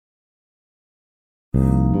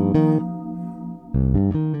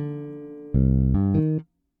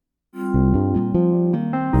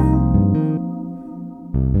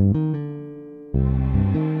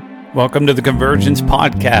Welcome to the Convergence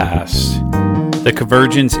podcast. The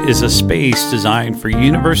Convergence is a space designed for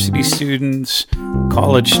university students,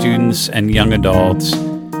 college students, and young adults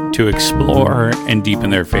to explore and deepen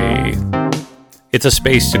their faith. It's a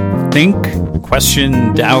space to think,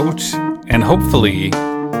 question, doubt, and hopefully,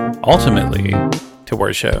 ultimately, to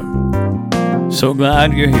worship. So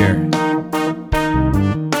glad you're here.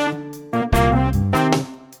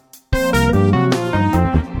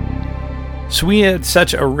 So we had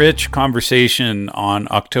such a rich conversation on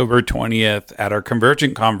October 20th at our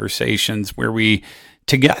Convergent Conversations where we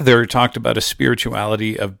together talked about a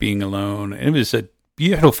spirituality of being alone. It was a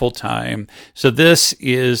beautiful time. So this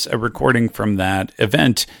is a recording from that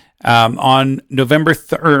event. On November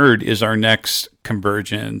 3rd is our next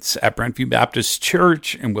Convergence at Brentview Baptist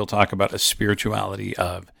Church, and we'll talk about a spirituality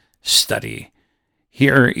of study.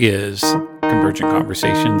 Here is Convergent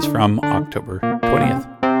Conversations from October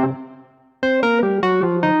 20th.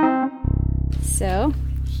 So,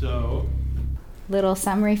 little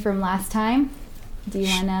summary from last time. Do you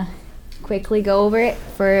want to quickly go over it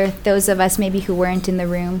for those of us maybe who weren't in the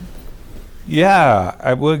room?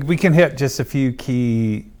 Yeah, we can hit just a few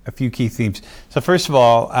key themes. So first of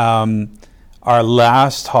all, our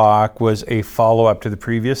last talk was a follow-up to the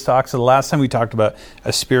previous talk. So the last time we talked about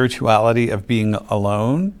a spirituality of being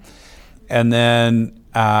alone, and then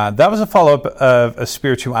that was a follow-up of a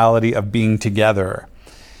spirituality of being together.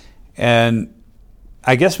 And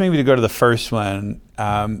I guess maybe to go to the first one,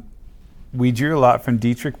 we drew a lot from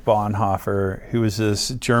Dietrich Bonhoeffer, who was this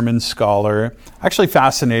German scholar, actually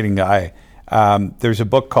fascinating guy. There's a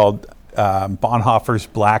book called Bonhoeffer's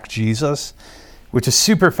Black Jesus, which is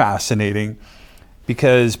super fascinating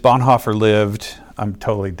because Bonhoeffer lived, I'm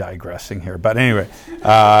totally digressing here, but anyway,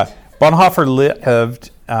 Bonhoeffer lived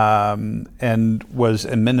and was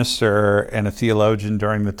a minister and a theologian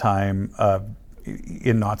during the time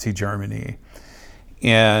in Nazi Germany.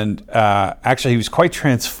 And actually, he was quite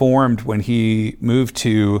transformed when he moved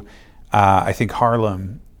to, I think,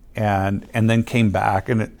 Harlem, and then came back.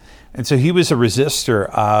 And so he was a resistor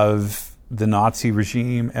of the Nazi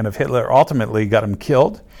regime and of Hitler. Ultimately, got him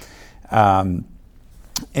killed. And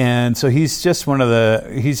so he's just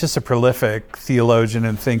a prolific theologian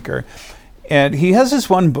and thinker. And he has this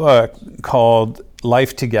one book called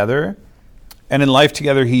Life Together. And in Life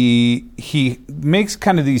Together, he makes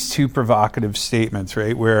kind of these two provocative statements,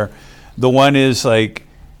 right? Where the one is like,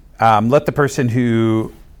 let the person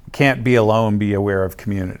who can't be alone be aware of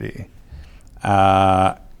community.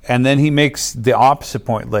 And then he makes the opposite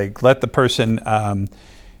point, like let the person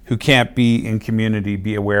who can't be in community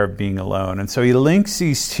be aware of being alone. And so he links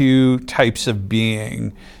these two types of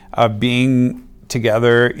being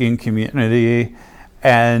together in community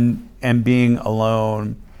and being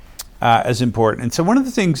alone. As important. And so one of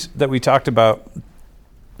the things that we talked about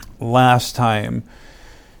last time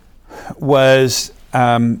was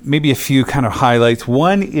maybe a few kind of highlights.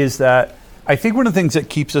 One is that I think one of the things that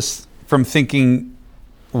keeps us from thinking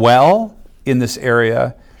well in this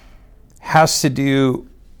area has to do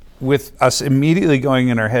with us immediately going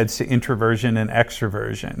in our heads to introversion and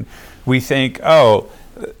extroversion. We think,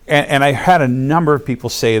 and I had a number of people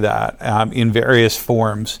say that in various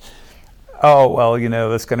forms. Oh, well,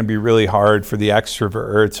 that's going to be really hard for the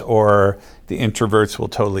extroverts, or the introverts will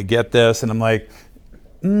totally get this. And I'm like,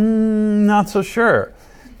 not so sure.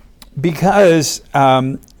 Because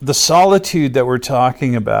the solitude that we're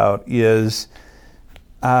talking about is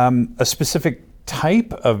a specific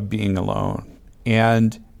type of being alone.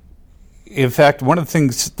 And in fact, one of the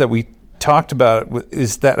things that we talked about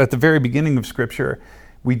is that at the very beginning of Scripture,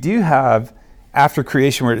 we do have, after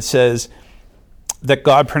creation, where it says that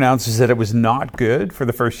God pronounces that it was not good for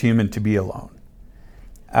the first human to be alone.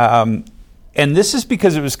 And this is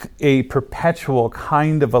because it was a perpetual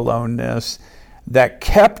kind of aloneness that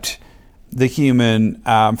kept the human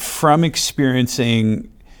from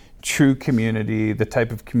experiencing true community, the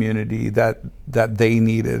type of community that they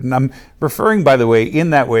needed. And I'm referring, by the way,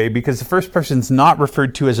 in that way, because the first person's not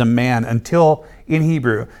referred to as a man in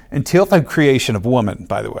Hebrew, until the creation of woman,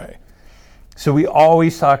 by the way. So we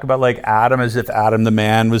always talk about like Adam as if Adam the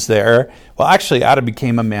man was there. Well, actually, Adam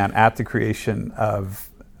became a man at the creation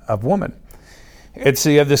of woman. And so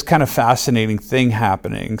you have this kind of fascinating thing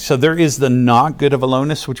happening. So there is the not good of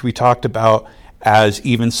aloneness, which we talked about as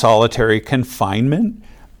even solitary confinement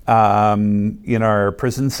in our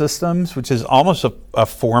prison systems, which is almost a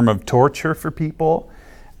form of torture for people.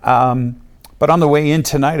 But on the way in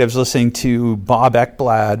tonight, I was listening to Bob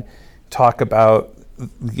Ekblad talk about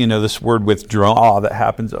this word withdraw that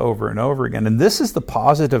happens over and over again. And this is the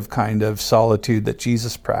positive kind of solitude that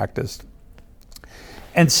Jesus practiced.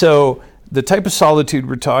 And so the type of solitude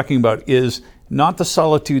we're talking about is not the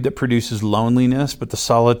solitude that produces loneliness, but the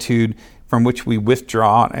solitude from which we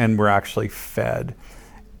withdraw and we're actually fed.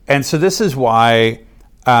 And so this is why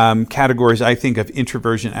categories, I think, of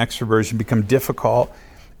introversion, extroversion become difficult,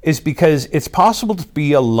 is because it's possible to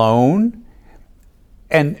be alone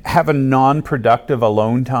and have a non-productive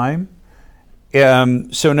alone time.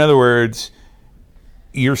 So in other words,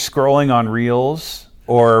 you're scrolling on Reels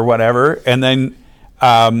or whatever, and then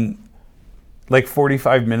like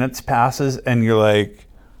 45 minutes passes and you're like,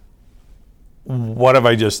 what have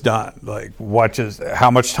I just done? Like, how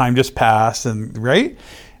much time just passed? And right?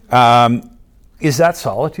 Is that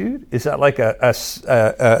solitude? Is that like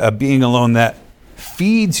a being alone that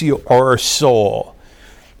feeds your soul?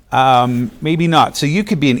 Maybe not. So you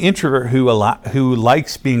could be an introvert who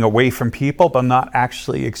likes being away from people, but not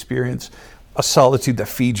actually experience a solitude that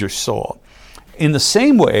feeds your soul. In the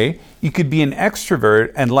same way, you could be an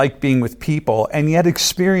extrovert and like being with people, and yet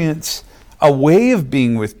experience a way of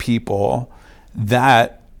being with people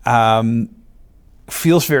that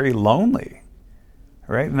feels very lonely,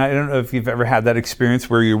 right? And I don't know if you've ever had that experience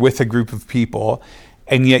where you're with a group of people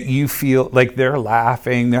and yet you feel like they're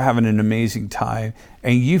laughing, they're having an amazing time,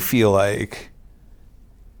 and you feel like,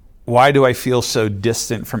 why do I feel so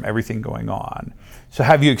distant from everything going on? So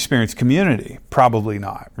have you experienced community? Probably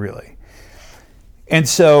not, really. And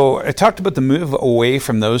so I talked about the move away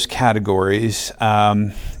from those categories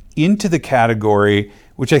into the category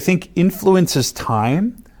which I think influences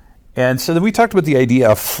time. And so then we talked about the idea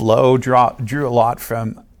of flow, drew a lot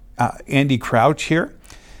from Andy Crouch here.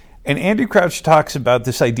 And Andy Crouch talks about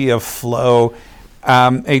this idea of flow.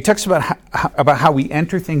 And he talks about how we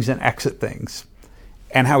enter things and exit things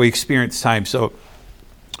and how we experience time. So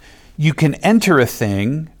you can enter a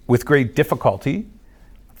thing with great difficulty.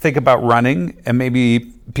 Think about running, and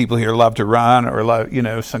maybe people here love to run or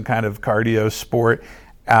love, some kind of cardio sport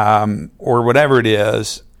or whatever it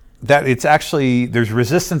is. That it's actually, there's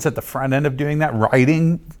resistance at the front end of doing that.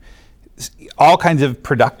 Writing, all kinds of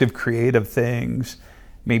productive, creative things.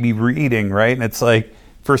 Maybe reading, right? And it's like,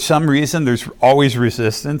 for some reason, there's always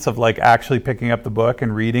resistance of like actually picking up the book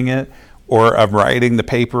and reading it, or of writing the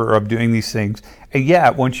paper, or of doing these things. And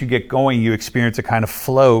yet, once you get going, you experience a kind of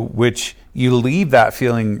flow, which you leave that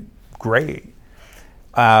feeling great.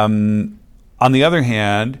 On the other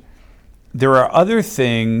hand, there are other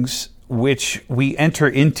things which we enter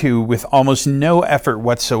into with almost no effort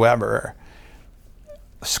whatsoever.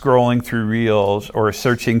 Scrolling through Reels or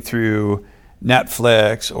searching through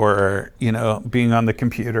Netflix or, being on the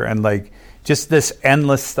computer and like just this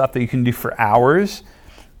endless stuff that you can do for hours.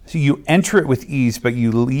 So you enter it with ease, but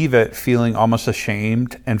you leave it feeling almost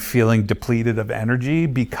ashamed and feeling depleted of energy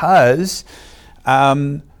because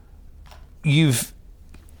you've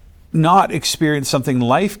not experienced something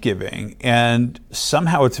life-giving, and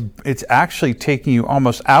somehow it's actually taking you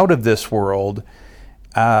almost out of this world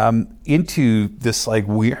into this like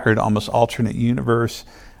weird, almost alternate universe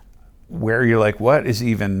where you're like, what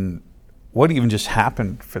even just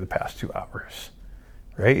happened for the past 2 hours,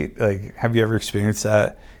 right? Like, have you ever experienced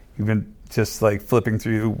that? You've been just like flipping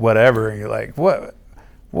through whatever, and you're like, what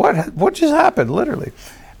just happened, literally?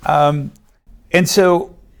 And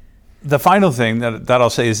so the final thing that I'll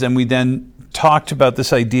say is then we talked about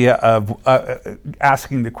this idea of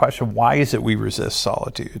asking the question, why is it we resist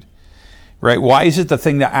solitude, right? Why is it the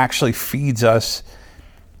thing that actually feeds us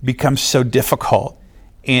becomes so difficult?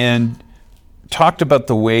 And talked about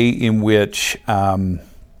the way in which Henry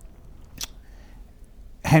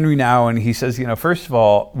Nouwen, he says, first of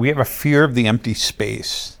all, we have a fear of the empty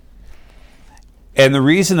space. And the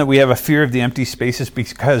reason that we have a fear of the empty space is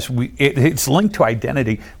because it's linked to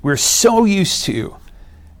identity. We're so used to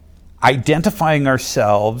identifying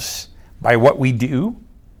ourselves by what we do,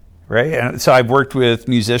 right? And so I've worked with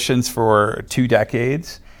musicians for 2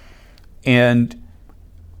 decades. And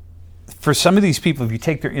for some of these people, if you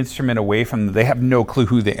take their instrument away from them, they have no clue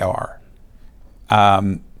who they are.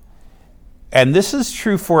 And this is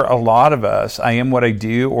true for a lot of us. I am what I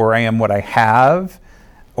do, or I am what I have,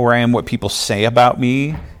 or I am what people say about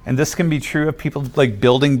me. And this can be true of people like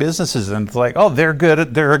building businesses, and it's like, oh, they're a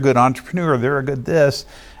good entrepreneur, they're a good this.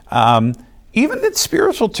 Even in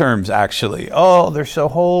spiritual terms, actually. Oh, they're so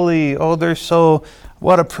holy. Oh,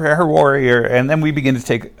 what a prayer warrior. And then we begin to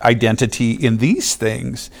take identity in these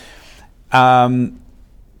things. Another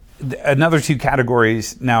 2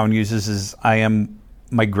 categories Nouwen uses is I am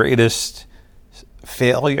my greatest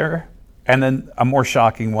failure, and then a more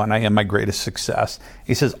shocking one, I am my greatest success.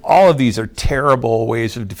 He says all of these are terrible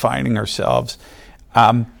ways of defining ourselves,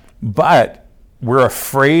 but we're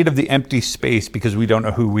afraid of the empty space because we don't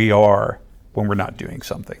know who we are when we're not doing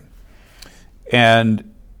something.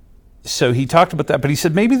 And so he talked about that, but he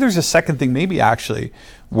said maybe there's a second thing. Maybe actually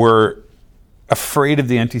we're afraid of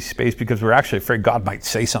the empty space because we're actually afraid God might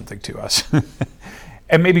say something to us.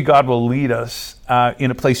 And maybe God will lead us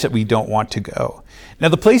in a place that we don't want to go. Now,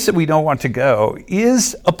 the place that we don't want to go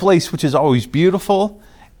is a place which is always beautiful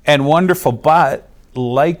and wonderful, but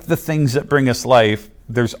like the things that bring us life,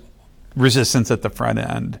 there's resistance at the front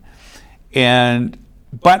end.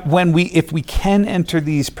 But if we can enter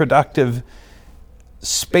these productive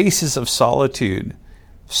spaces of solitude,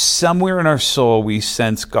 somewhere in our soul we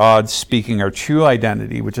sense God speaking our true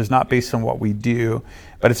identity, which is not based on what we do,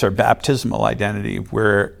 but it's our baptismal identity,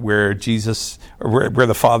 where Jesus, or where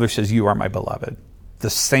the Father says, "You are my beloved." The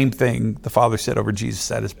same thing the Father said over Jesus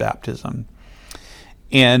at his baptism.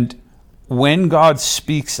 And when God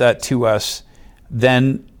speaks that to us,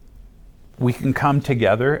 then we can come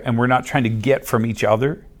together, and we're not trying to get from each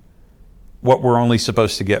other what we're only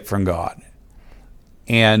supposed to get from God.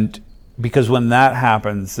 And because when that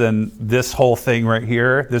happens, then this whole thing right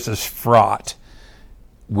here, this is fraught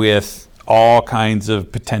with all kinds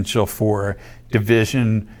of potential for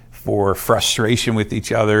division, for frustration with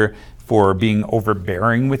each other, for being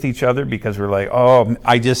overbearing with each other, because we're like, oh,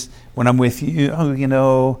 when I'm with you,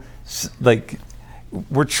 like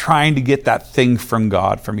we're trying to get that thing from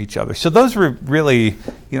God from each other. So those were really,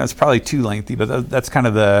 it's probably too lengthy, but that's kind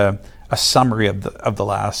of a summary of the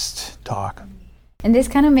last talk. And this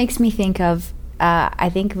kind of makes me think of, I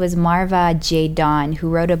think it was Marva J. Dawn who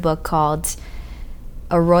wrote a book called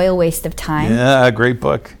A Royal Waste of Time. Yeah, great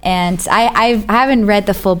book. And I haven't read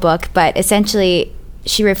the full book, but essentially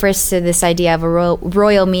she refers to this idea of a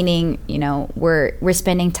royal meaning, we're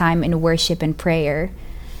spending time in worship and prayer,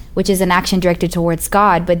 which is an action directed towards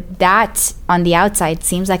God. But that on the outside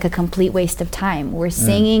seems like a complete waste of time. We're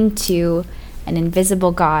singing to an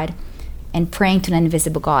invisible God and praying to an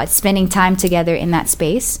invisible God, spending time together in that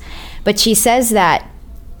space. But she says that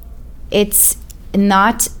it's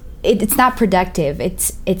not productive.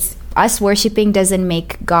 It's us worshiping doesn't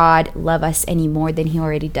make God love us any more than he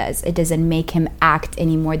already does. It doesn't make him act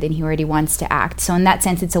any more than he already wants to act. So in that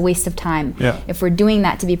sense, it's a waste of time. Yeah. If we're doing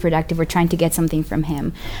that to be productive, we're trying to get something from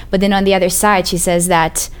him. But then on the other side, she says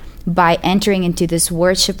that by entering into this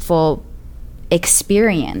worshipful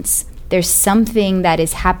experience, there's something that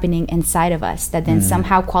is happening inside of us that then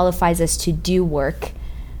somehow qualifies us to do work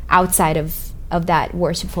outside of that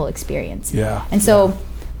worshipful experience. Yeah. And so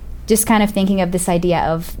just kind of thinking of this idea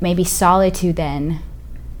of maybe solitude then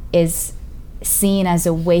is seen as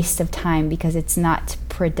a waste of time because it's not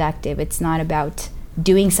productive. It's not about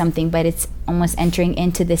doing something, but it's almost entering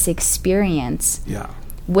into this experience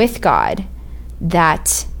with God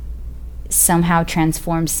that somehow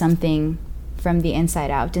transforms something from the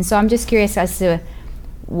inside out. And so I'm just curious as to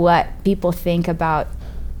what people think about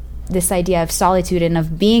this idea of solitude and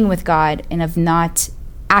of being with God and of not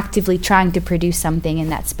actively trying to produce something in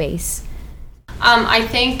that space. I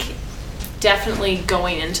think definitely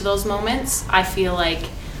going into those moments, I feel like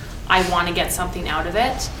I want to get something out of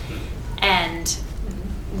it. And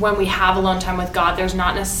when we have alone time with God, there's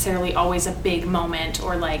not necessarily always a big moment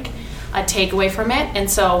or like a takeaway from it. And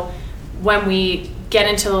so when we get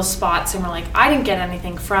into those spots and we're like, I didn't get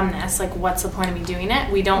anything from this, like what's the point of me doing it?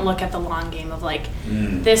 We don't look at the long game of like,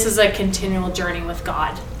 this is a continual journey with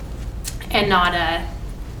God and not a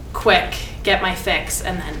quick get my fix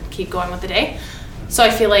and then keep going with the day. So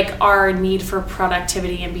I feel like our need for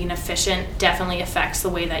productivity and being efficient definitely affects the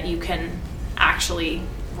way that you can actually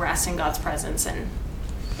rest in God's presence and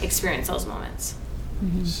experience those moments.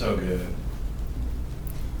 So good.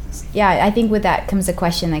 Yeah, I think with that comes a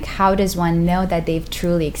question like, how does one know that they've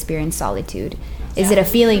truly experienced solitude? Is it a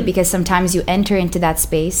feeling? Because sometimes you enter into that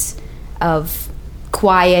space of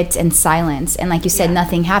quiet and silence, and like you said,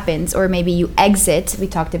 nothing happens. Or maybe you exit. We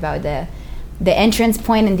talked about the entrance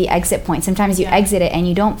point and the exit point. Sometimes you exit it and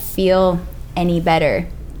you don't feel any better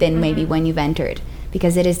than maybe when you've entered,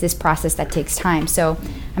 because it is this process that takes time. So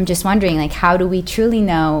I'm just wondering, like, how do we truly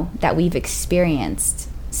know that we've experienced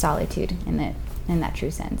solitude in that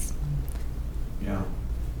true sense? Yeah.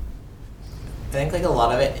 I think like a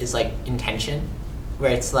lot of it is like intention,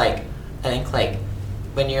 where it's like, I think like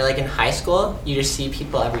when you're like in high school, you just see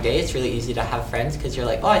people every day. It's really easy to have friends because you're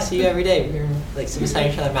like, oh, I see you every day. We're like sitting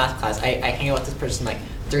beside each other in math class. I hang out with this person like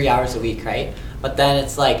 3 hours a week, right? But then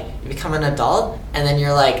it's like you become an adult and then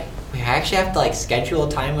you're like, wait, I actually have to like schedule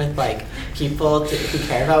time with like people who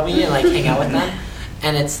care about me and like hang out with them.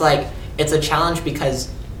 And it's like, it's a challenge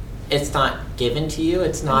because it's not given to you.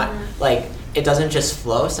 It's not like, it doesn't just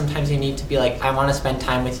flow. Sometimes you need to be like, I want to spend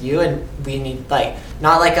time with you, and we need like,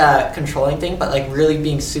 not like a controlling thing, but like really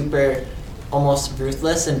being super almost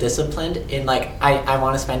ruthless and disciplined in like I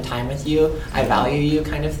want to spend time with you, I value you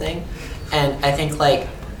kind of thing. And I think like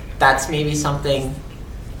that's maybe something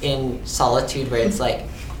in solitude where it's like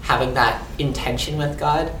having that intention with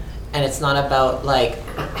God, and it's not about like,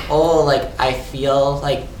 oh, like I feel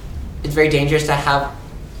like it's very dangerous to have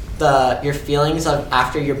your feelings of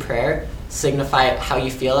after your prayer signify how you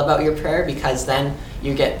feel about your prayer, because then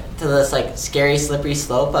you get to this like scary slippery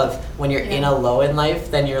slope of when you're in a low in life,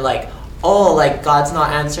 then you're like, oh, like God's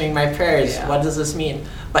not answering my prayers. What does this mean?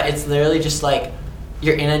 But it's literally just like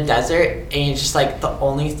you're in a desert and you're just like the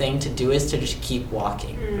only thing to do is to just keep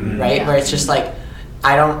walking, right? Where it's just like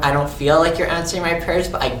I don't feel like you're answering my prayers,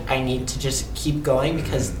 but I need to just keep going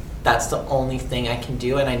because that's the only thing I can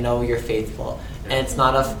do, and I know you're faithful. And it's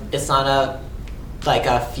not a like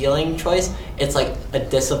a feeling choice, it's like a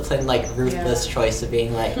disciplined, like ruthless choice of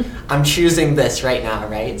being like, I'm choosing this right now,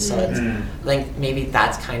 right? So it's like maybe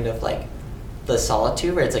that's kind of like the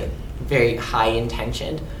solitude where it's like very high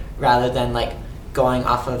intentioned rather than like going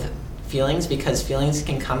off of feelings, because feelings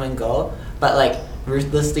can come and go, but like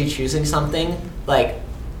ruthlessly choosing something, like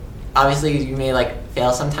obviously you may like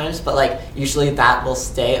fail sometimes, but like usually that will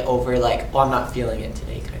stay over like, oh, I'm not feeling it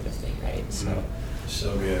today kind of thing, right?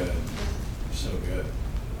 So good. So good.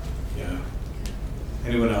 Yeah.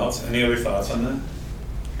 Anyone else? Any other thoughts on that?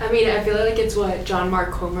 I mean, I feel like it's what John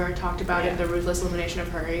Mark Comer talked about in The Ruthless Elimination of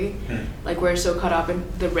Hurry. Like we're so caught up in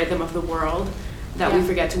the rhythm of the world that we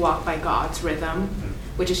forget to walk by God's rhythm,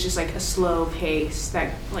 which is just like a slow pace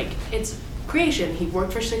that like it's creation. He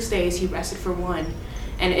worked for 6 days, he rested for 1.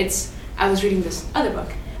 And I was reading this other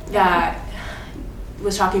book that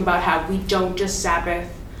was talking about how we don't just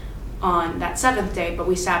Sabbath on that 7th day, but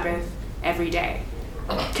we Sabbath every day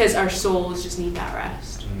because our souls just need that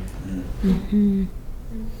rest.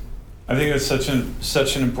 I think that's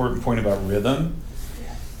such an important point about rhythm.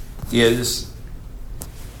 Is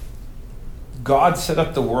God set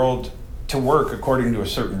up the world to work according to a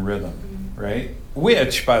certain rhythm, right?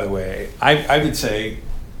 Which, by the way, I would say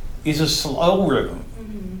is a slow rhythm.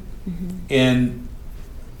 And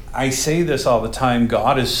I say this all the time,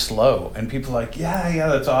 God is slow. And people are like, yeah,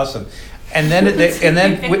 that's awesome. And then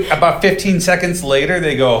about 15 seconds later,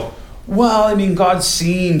 they go, well, I mean, God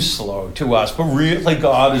seems slow to us, but really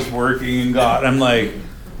God is working and God. I'm like,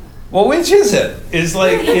 well, which is it? Is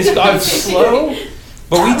God slow?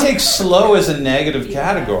 But we take slow as a negative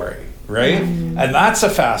category, right? And that's a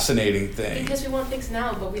fascinating thing. Because we want things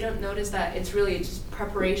now, but we don't notice that it's really just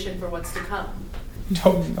preparation for what's to come.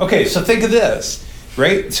 Okay, so think of this,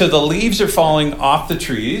 right? So the leaves are falling off the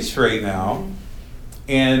trees right now.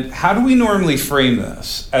 And how do we normally frame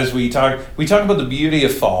this? As we talk about the beauty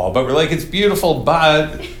of fall, but we're like, it's beautiful,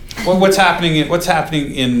 but what's happening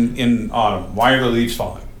in autumn? Why are the leaves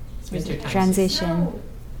falling? Transition.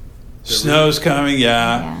 Snow's coming,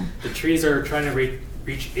 yeah. The trees are trying to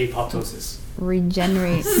reach apoptosis.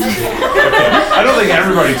 Regenerate. Okay. I don't think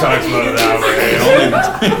everybody talks about it that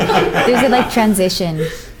way. There's a like transition.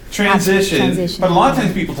 But a lot of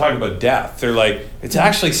times people talk about death. They're like, it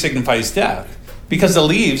actually signifies death because the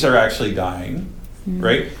leaves are actually dying,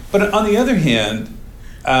 right? But on the other hand,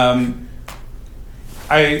 Karel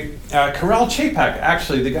Čapek,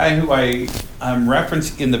 actually, the guy who I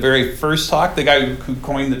referenced in the very first talk, the guy who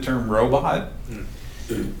coined the term robot.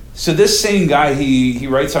 So this same guy, he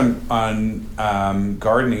writes on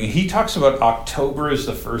gardening. He talks about October as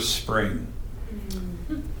the first spring.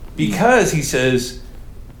 Because he says,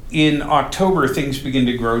 in October, things begin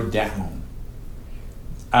to grow down.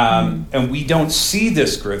 And we don't see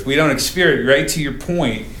this growth. We don't experience it, right? To your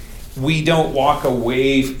point, we don't walk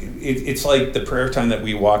away. It's like the prayer time that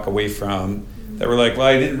we walk away from, that we're like, well,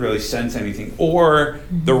 I didn't really sense anything. Or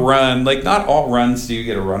the run, like not all runs do you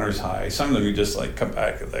get a runner's high. Some of them you just like come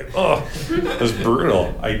back and like, oh, it was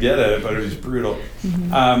brutal. I did it, but it was brutal.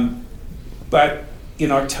 But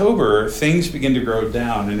in October, things begin to grow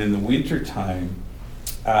down. And in the wintertime,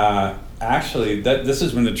 actually, this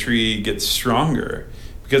is when the tree gets stronger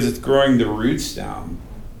because it's growing the roots down.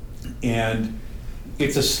 And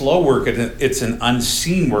it's a slow work, it's an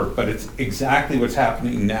unseen work, but it's exactly what's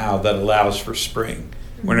happening now that allows for spring,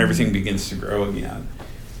 when everything begins to grow again.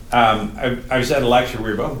 I was at a lecture,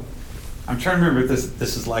 I'm trying to remember if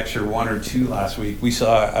this is lecture 1 or 2 last week. We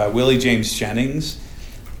saw Willie James Jennings,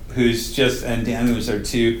 and Danny was there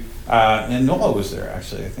too, and Nola was there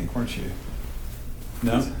actually, I think, weren't you?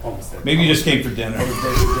 No? Maybe you just came for dinner.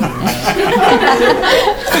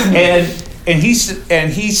 And he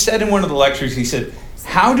said in one of the lectures, he said,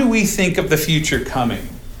 how do we think of the future coming?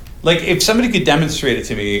 Like, if somebody could demonstrate it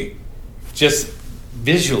to me, just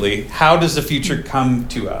visually, how does the future come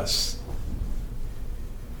to us?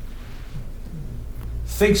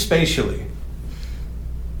 think spatially.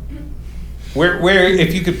 Where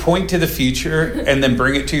if you could point to the future and then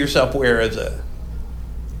bring it to yourself, where is it?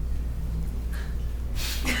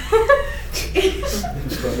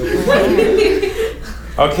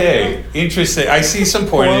 Okay, interesting. I see some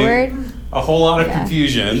pointing. Forward. A whole lot of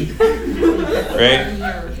confusion, right?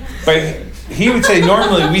 But he would say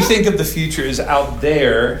normally we think of the future as out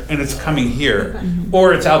there and it's coming here,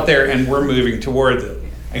 or it's out there and we're moving towards it.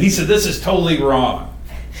 And he said this is totally wrong.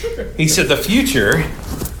 He said the future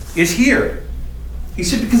is here. He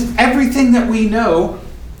said because everything that we know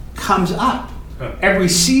comes up. Every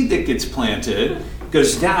seed that gets planted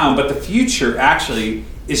goes down, but the future actually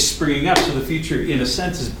is springing up. So the future, in a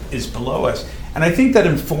sense, is below us. And I think that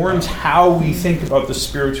informs how we think about the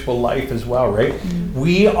spiritual life as well, right?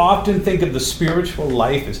 We often think of the spiritual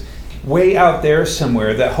life as way out there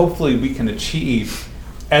somewhere that hopefully we can achieve,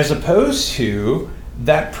 as opposed to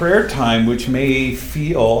that prayer time, which may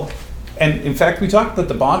feel, and in fact, we talked about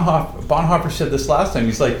the Bonhoeffer said this last time.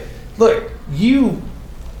 He's like, look, you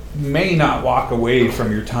may not walk away from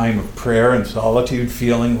your time of prayer and solitude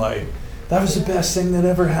feeling like, that was the best thing that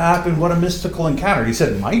ever happened. What a mystical encounter. He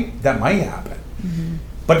said, that might happen.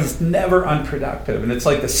 But it's never unproductive. And it's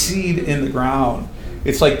like the seed in the ground.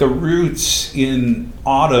 It's like the roots in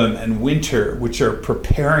autumn and winter, which are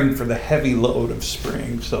preparing for the heavy load of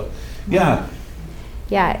spring. So, yeah.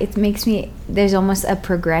 Yeah, it makes me, there's almost a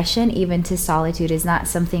progression even to solitude. It's not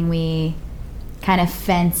something we kind of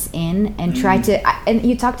fence in and try to, and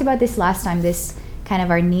you talked about this last time, this kind of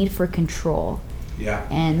our need for control. Yeah.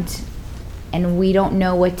 And we don't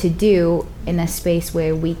know what to do in a space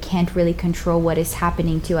where we can't really control what is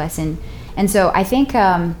happening to us. And so I think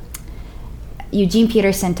Eugene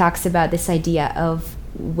Peterson talks about this idea of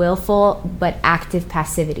willful but active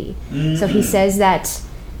passivity. So he says that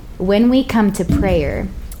when we come to prayer,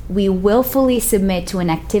 we willfully submit to an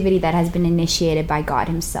activity that has been initiated by God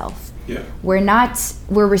himself. Yeah.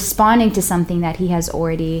 We're responding to something that he has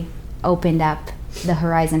already opened up the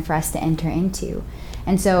horizon for us to enter into.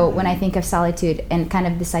 And so when I think of solitude and kind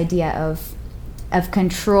of this idea of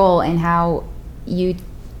control and how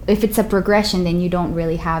if it's a progression, then you don't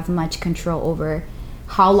really have much control over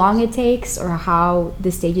how long it takes or how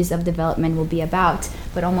the stages of development will be about,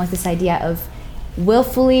 but almost this idea of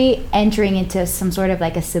willfully entering into some sort of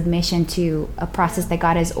like a submission to a process that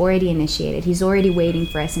God has already initiated. He's already waiting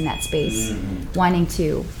for us in that space, wanting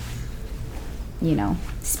to,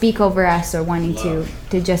 speak over us or wanting to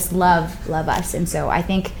just love us. And so I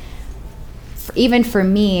think even for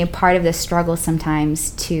me, part of the struggle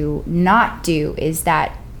sometimes to not do is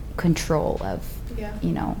that control of,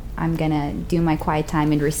 I'm going to do my quiet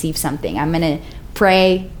time and receive something. I'm going to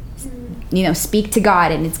pray, speak to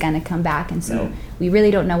God and it's going to come back. And so we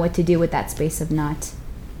really don't know what to do with that space of not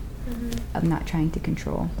trying to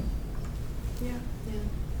control. Yeah.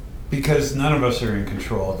 Because none of us are in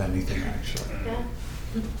control of anything, actually. Yeah.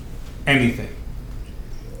 Anything.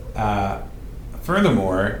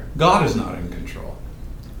 Furthermore, God is not in control.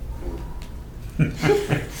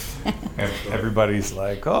 Everybody's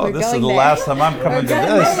like, We're this is the going there. last time I'm coming to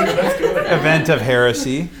this event of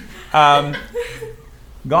heresy.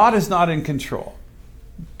 God is not in control.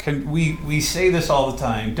 We say this all the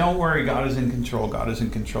time. Don't worry, God is in control. God is in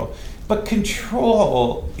control. But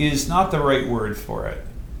control is not the right word for it.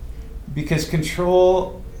 Because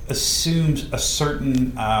control assumes a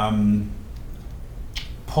certain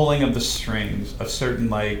pulling of the strings, a certain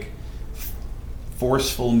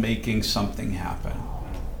forceful making something happen.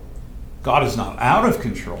 God is not out of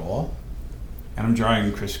control. And I'm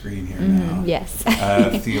drawing Chris Green here now. Yes.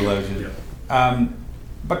 Theologian.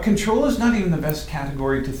 But control is not even the best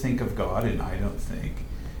category to think of God in, I don't think.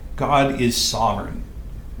 God is sovereign.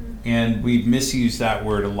 And we've misused that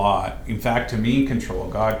word a lot. In fact, to mean control,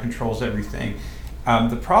 God controls everything.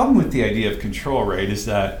 The problem with the idea of control, right, is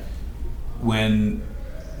that when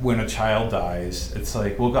a child dies, it's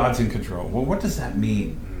like, well, God's in control. Well, what does that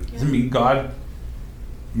mean? Does it mean God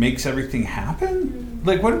makes everything happen?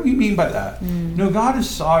 Like, what do we mean by that? No, God is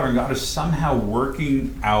sovereign. God is somehow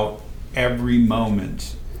working out every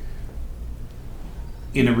moment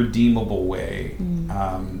in a redeemable way.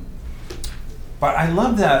 But I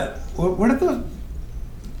love that. What are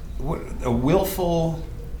a willful...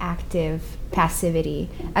 active passivity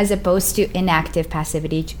as opposed to inactive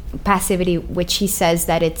passivity, which he says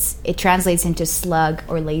that it translates into slug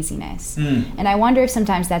or laziness. And I wonder if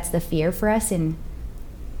sometimes that's the fear for us in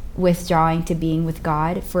withdrawing to being with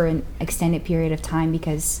God for an extended period of time,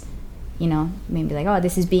 because maybe like, oh,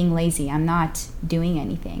 this is being lazy, I'm not doing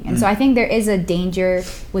anything. And so I think there is a danger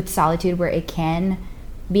with solitude where it can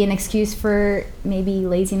be an excuse for maybe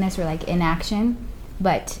laziness or like inaction.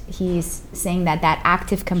 but he's saying that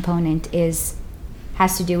active component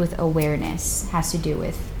has to do with awareness, has to do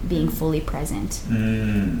with being fully present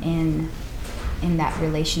in that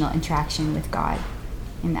relational interaction with God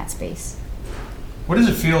in that space. What does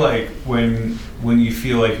it feel like when you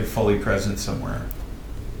feel like you're fully present somewhere?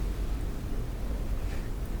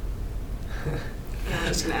 I'm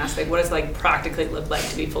just gonna ask, like, what does like practically look like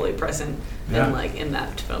to be fully present and like in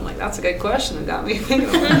that film? Like, that's a good question. It got me thinking.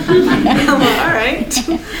 I'm like, all right,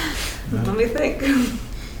 let me think.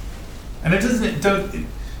 And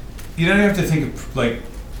you don't have to think of like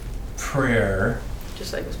prayer.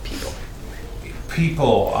 Just like with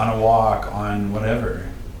people on a walk, on whatever.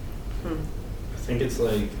 I think it's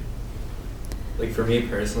like for me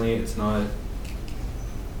personally, it's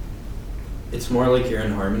more like you're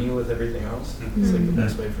in harmony with everything else. It's like the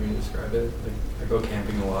best way for me to describe it. Like, I go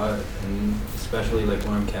camping a lot, and especially like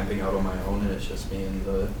when I'm camping out on my own and it's just me in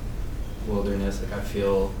the wilderness, like I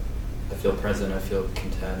feel present, I feel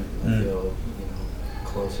content, I feel,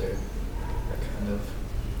 closer. That kind of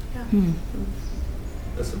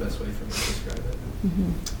that's the best way for me to describe it.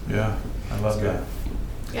 Yeah, I love that.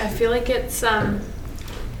 Yeah, I feel like it's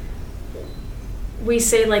we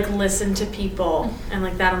say like listen to people and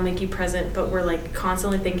like that'll make you present, but we're like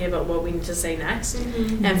constantly thinking about what we need to say next.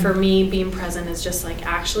 And for me, being present is just like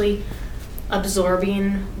actually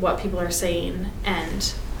absorbing what people are saying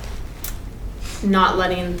and not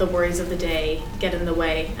letting the worries of the day get in the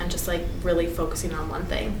way, and just like really focusing on one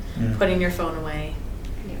thing, putting your phone away,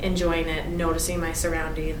 enjoying it, noticing my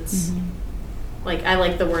surroundings. Like, I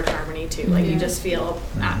like the word harmony too. Like, you just feel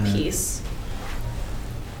at peace.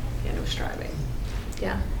 Yeah, no striving.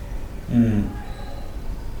 Yeah.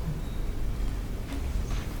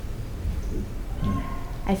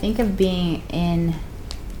 I think of being in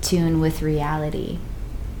tune with reality,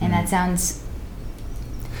 and that sounds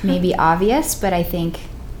maybe obvious, but I think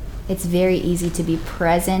it's very easy to be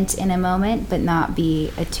present in a moment but not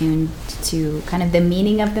be attuned to kind of the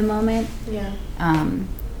meaning of the moment. Yeah.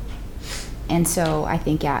 And so I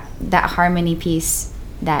think, that harmony piece,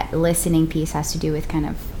 that listening piece has to do with kind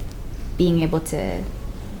of being able to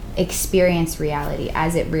experience reality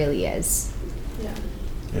as it really is.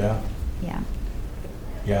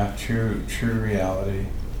 Yeah, true reality.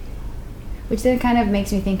 Which then kind of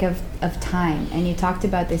makes me think of time. And you talked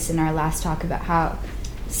about this in our last talk about how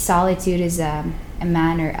solitude is a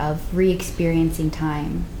manner of re-experiencing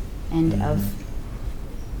time and of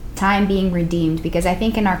time being redeemed. Because I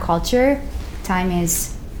think in our culture, time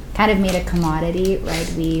is kind of made a commodity,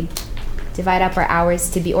 right? We divide up our hours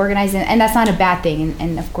to be organized, and that's not a bad thing.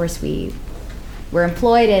 And of course, we're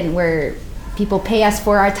employed and people pay us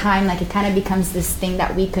for our time. Like, it kind of becomes this thing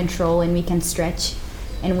that we control and we can stretch,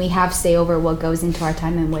 and we have say over what goes into our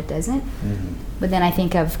time and what doesn't. But then I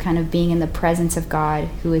think of kind of being in the presence of God,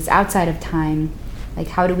 who is outside of time. Like,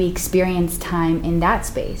 how do we experience time in that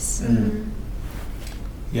space?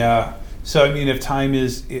 Yeah. So I mean, if time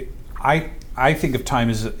is, I think of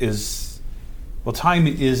time well, time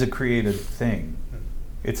is a created thing.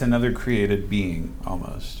 It's another created being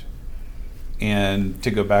almost. And to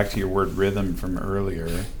go back to your word rhythm from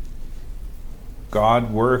earlier,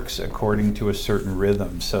 God works according to a certain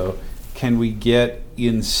rhythm. So can we get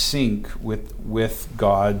in sync with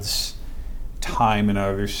God's time, and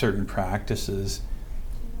are there certain practices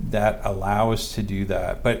that allow us to do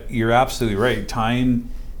that? But you're absolutely right. Time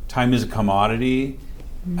is a commodity.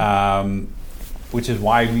 Which is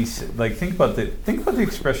why we like think about the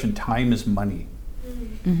expression "time is money."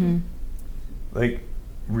 Like,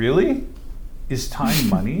 really, is time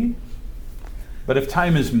money? But if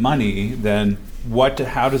time is money, then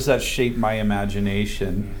how does that shape my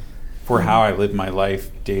imagination for how I live my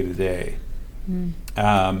life day to day?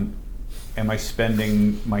 Am I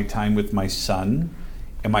spending my time with my son?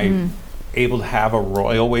 Am I able to have a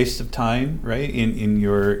royal waste of time? Right in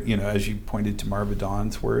your as you pointed to Marva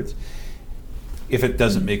Dawn's words. If it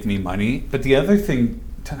doesn't make me money. But the other thing,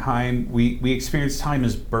 time, we experience time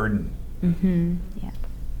as burden. Yeah.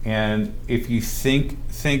 And if you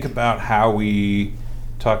think about how we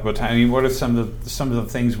talk about time, I mean, what are some of the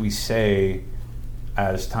things we say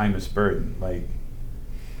as time as burden? Like,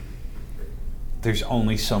 there's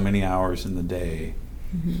only so many hours in the day.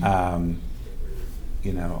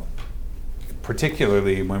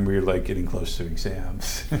 Particularly when we're like getting close to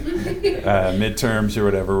exams, midterms or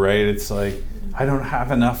whatever, right? It's like, I don't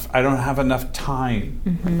have enough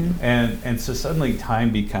time. And so suddenly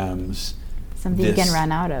time becomes something you can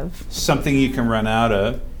run out of. Something you can run out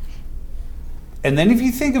of. And then if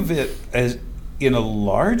you think of it as in a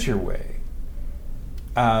larger way,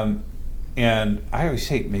 And I always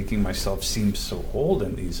hate making myself seem so old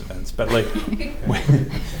in these events, but like,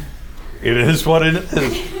 it is what it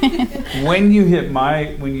is. When you hit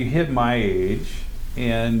my age,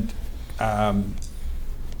 and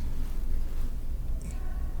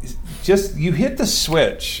just you hit the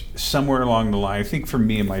switch somewhere along the line. I think for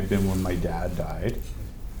me it might have been when my dad died,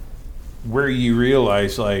 where you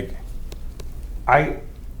realize like I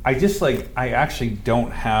actually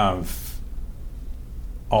don't have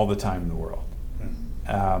all the time in the world.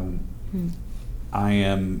 I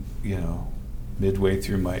am, midway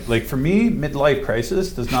through my, like for me, midlife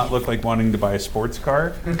crisis does not look like wanting to buy a sports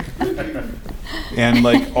car and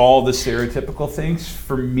like all the stereotypical things.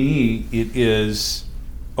 For me, it is,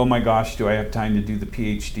 oh my gosh, do I have time to do the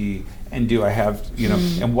PhD? And do I have,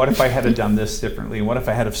 and what if I had done this differently? And what if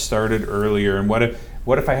I had have started earlier? And what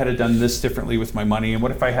if I had done this differently with my money? And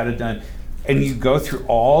what if I had done, and you go through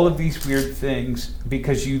all of these weird things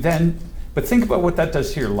because but think about what that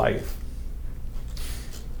does to your life.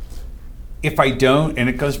 If I don't, and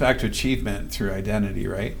it goes back to achievement through identity,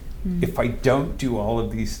 right? If I don't do all of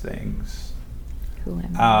these things, who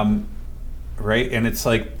am I? Right? And it's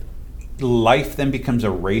like life then becomes a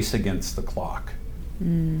race against the clock.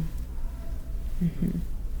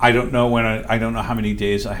 I don't know I don't know how many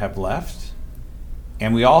days I have left,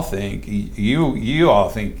 and we all think you all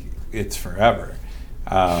think it's forever.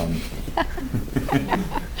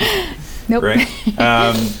 Nope. Right?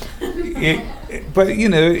 But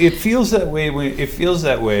it feels that way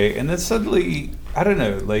and then suddenly, I don't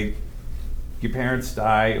know, like your parents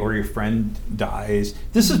die or your friend dies.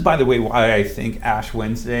 This is, by the way, why I think Ash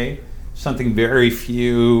Wednesday, something very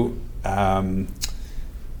few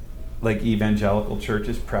like evangelical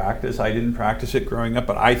churches practice. I didn't practice it growing up,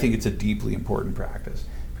 but I think it's a deeply important practice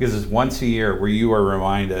because it's once a year where you are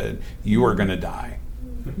reminded you are going to die.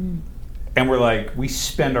 And we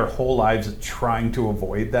spend our whole lives trying to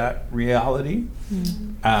avoid that reality.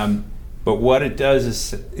 But what it does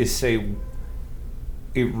is say,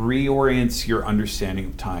 it reorients your understanding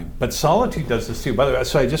of time. But solitude does this too. By the way,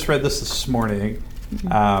 so I just read this morning.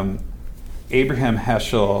 Abraham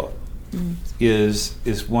Heschel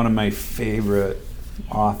is one of my favorite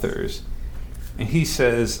authors. And he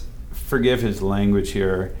says, forgive his language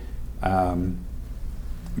here,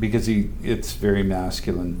 because it's very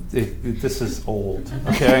masculine. This is old,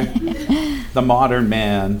 okay? The modern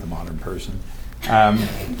man, the modern person,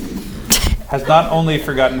 has not only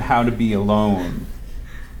forgotten how to be alone,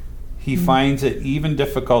 he finds it even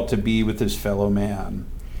difficult to be with his fellow man.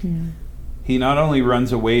 He not only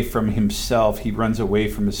runs away from himself, he runs away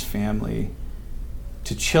from his family.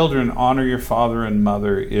 To children, honor your father and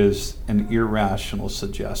mother is an irrational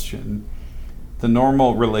suggestion. The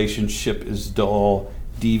normal relationship is dull.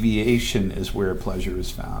 Deviation is where pleasure is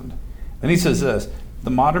found. Then he says this, the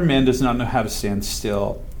modern man does not know how to stand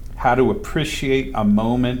still, how to appreciate a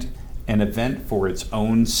moment, an event for its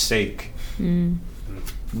own sake.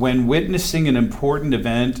 When witnessing an important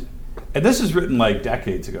event, and this is written like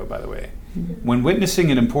decades ago, by the way, when witnessing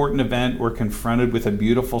an important event or confronted with a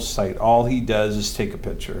beautiful sight, all he does is take a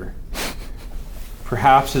picture.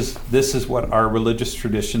 Perhaps this is what our religious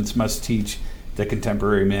traditions must teach the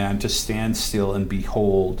contemporary man, to stand still and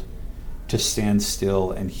behold, to stand still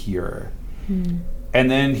and hear. And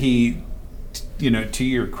then he, to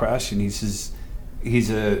your question, he says, he's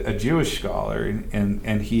a Jewish scholar,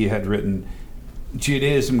 and he had written,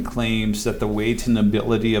 Judaism claims that the way to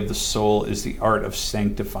nobility of the soul is the art of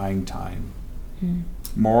sanctifying time.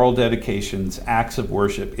 Moral dedications, acts of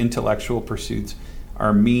worship, intellectual pursuits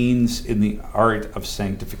are means in the art of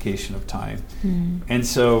sanctification of time. And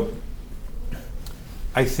so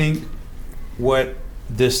I think what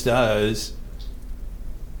this does,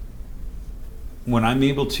 when I'm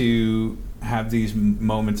able to have these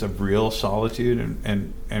moments of real solitude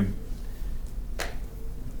and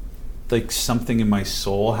like something in my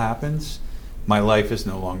soul happens, my life is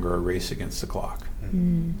no longer a race against the clock.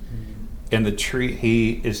 And the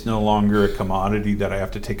tree is no longer a commodity that I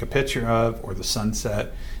have to take a picture of, or the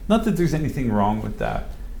sunset. Not that there's anything wrong with that,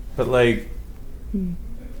 but like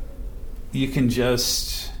you can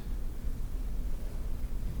just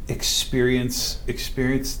experience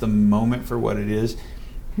the moment for what it is,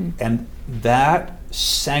 and that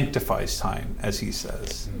sanctifies time, as he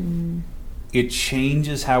says. It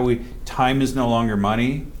changes how time is no longer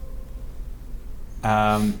money.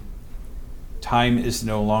 Time is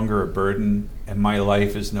no longer a burden, and my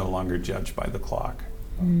life is no longer judged by the clock.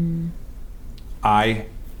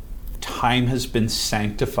 Time has been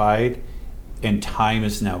sanctified, and time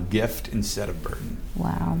is now gift instead of burden.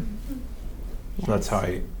 Wow. So that's how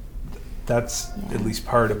that's at least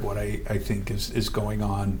part of what I think is going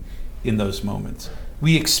on in those moments.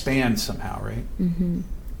 We expand somehow, right? Mm-hmm.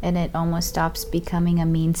 And it almost stops becoming a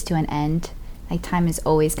means to an end. Like time is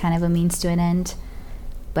always kind of a means to an end,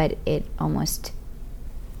 but it almost,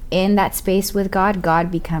 in that space with God, God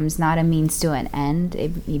becomes not a means to an end.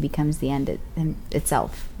 He becomes the end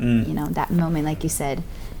itself. That moment, like you said,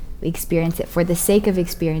 we experience it for the sake of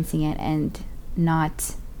experiencing it and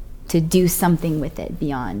not to do something with it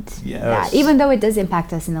beyond that, even though it does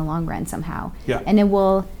impact us in the long run somehow. Yeah. And it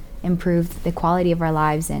will improve the quality of our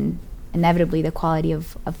lives and inevitably the quality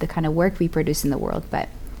of the kind of work we produce in the world. But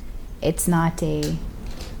it's not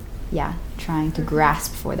trying to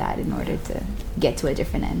grasp for that in order to get to a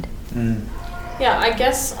different end. Yeah, I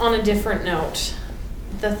guess on a different note,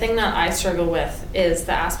 the thing that I struggle with is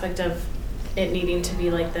the aspect of it needing to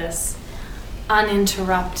be like this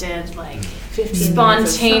uninterrupted, like 15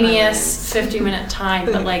 spontaneous 50-minute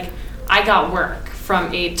time. But like, I got work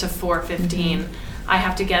from 8 to 4:15. I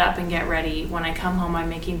have to get up and get ready. When I come home, I'm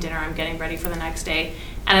making dinner. I'm getting ready for the next day,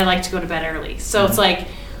 and I like to go to bed early. So it's like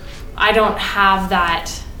I don't have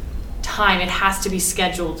that time. It has to be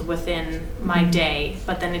scheduled within my day,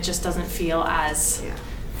 but then it just doesn't feel as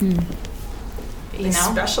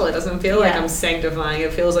special. It doesn't feel like I'm sanctifying.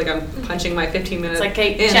 It feels like I'm punching my 15 minutes. It's like,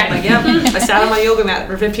 hey, in. check. Like, yep, I sat on my yoga mat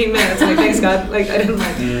for 15 minutes. Like, thanks God. Like, I didn't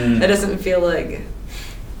like. It doesn't feel like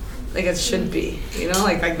it should be.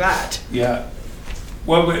 Like that. Yeah.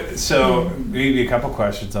 Well, so maybe a couple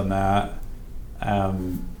questions on that.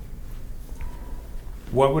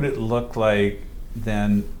 What would it look like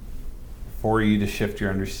then for you to shift your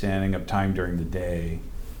understanding of time during the day,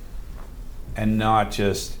 and not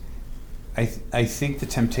just? I think the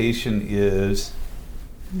temptation is,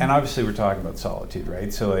 and obviously we're talking about solitude,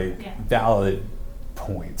 right? So valid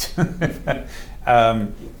point. But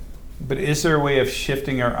is there a way of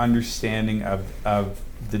shifting our understanding of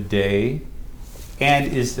the day? And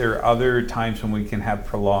is there other times when we can have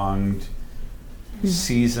prolonged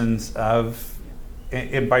seasons of,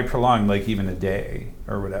 and by prolonged, like even a day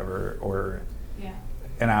or whatever, or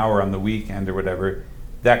an hour on the weekend or whatever,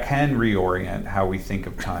 that can reorient how we think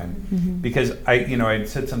of time. Because I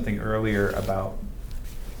said something earlier about,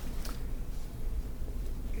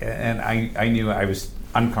 and I knew I was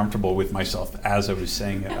uncomfortable with myself as I was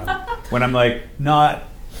saying it. When I'm like, not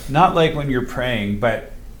like when you're praying,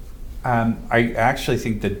 but I actually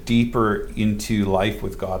think the deeper into life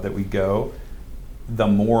with God that we go, the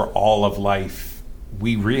more all of life,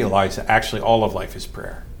 we realize that actually all of life is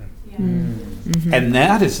prayer. And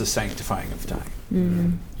that is the sanctifying of time.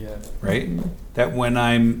 Right? That when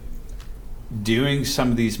I'm doing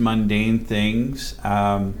some of these mundane things,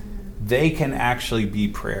 they can actually be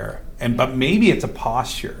prayer. But maybe it's a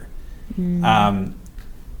posture. If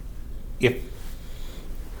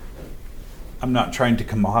I'm not trying to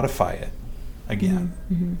commodify it again.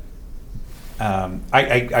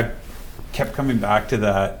 I kept coming back to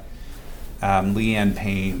that Leanne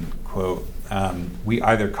Payne quote, we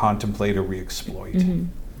either contemplate or we exploit.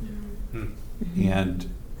 And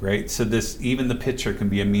right, so this, even the picture can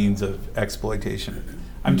be a means of exploitation.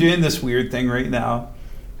 I'm doing this weird thing right now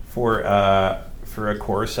for a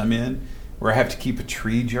course I'm in where I have to keep a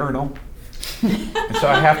tree journal. And so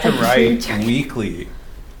I have to write weekly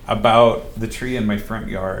about the tree in my front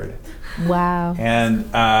yard. Wow.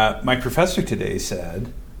 And my professor today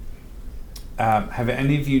said, have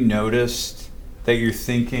any of you noticed that you're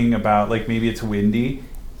thinking about, like maybe it's windy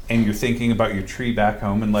and you're thinking about your tree back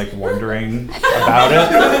home and like wondering about it?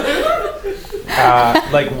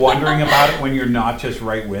 Like wondering about it when you're not just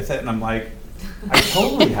right with it. And I'm like, I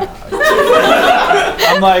totally have.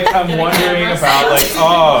 I'm wondering about like,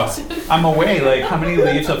 oh, I'm away. Like how many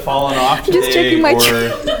leaves have fallen off today? Just checking my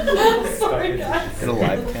In a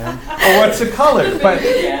live cam. Or what's the color? But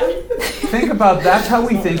think about, that's how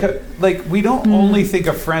we think of, like we don't only think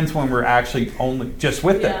of friends when we're actually only just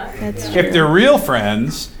with them. That's If they're real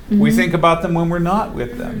friends, we think about them when we're not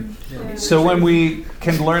with them. So when we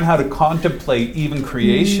can learn how to contemplate even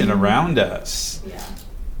creation around us,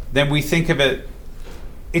 then we think of it,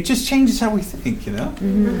 it just changes how we think, Well,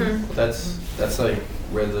 that's like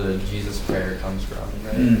where the Jesus prayer comes from,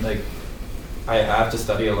 right? Like I have to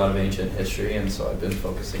study a lot of ancient history, and so I've been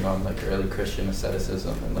focusing on like early Christian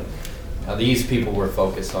asceticism, and like how these people were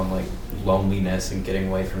focused on like loneliness and getting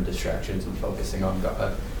away from distractions and focusing on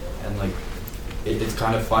God. And like it's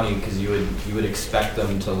kind of funny because you would expect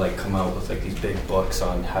them to like come out with like these big books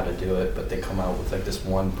on how to do it, but they come out with like this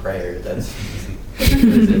one prayer that's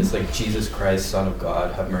it's like, Jesus Christ, Son of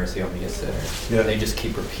God, have mercy on me, a sinner. And they just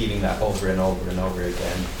keep repeating that over and over and over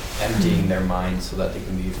again, emptying their minds so that they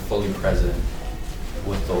can be fully present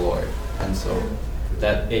with the Lord. And so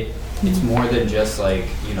that it's more than just like,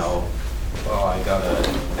 you know, oh, I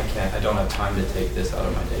don't have time to take this out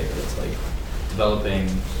of my day, but it's like developing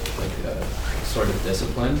like a sort of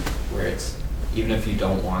discipline where it's, even if you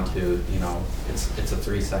don't want to, you know, it's a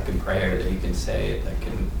 3-second prayer that you can say that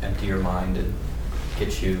can empty your mind and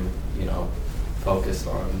get you, you know, focused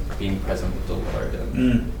on being present with the Lord.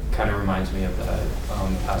 And kind of reminds me of that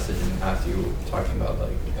passage in Matthew talking about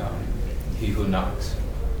like he who knocks.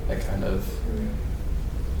 That kind of,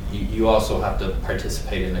 you also have to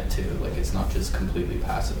participate in it too. Like it's not just completely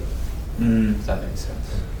passive. If that makes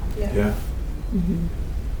sense. Yeah. Mm-hmm.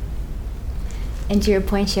 And to your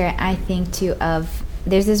point, Sharon, I think too of,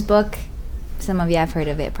 there's this book, some of you have heard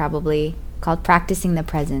of it probably, called Practicing the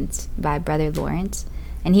Present by Brother Lawrence.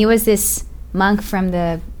 And he was this monk from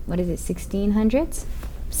the, 1600s?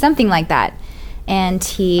 Something like that. And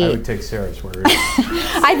I would take Sarah's word.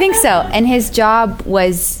 I think so. And his job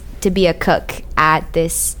was to be a cook at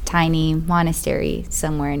this tiny monastery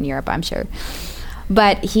somewhere in Europe, I'm sure.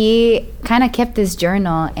 But he kind of kept this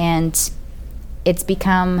journal, and it's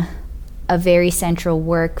become a very central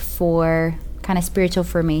work for kind of spiritual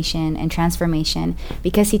formation and transformation,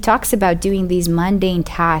 because he talks about doing these mundane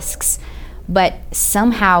tasks, but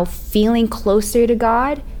somehow feeling closer to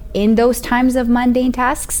God in those times of mundane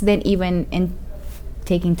tasks than even in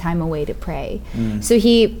taking time away to pray. So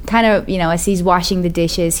he kind of, you know, as he's washing the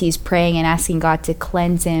dishes, he's praying and asking God to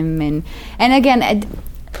cleanse him. And again,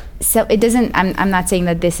 so it doesn't, I'm not saying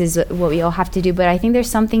that this is what we all have to do, but I think there's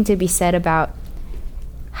something to be said about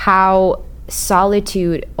how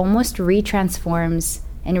solitude almost retransforms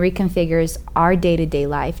and reconfigures our day-to-day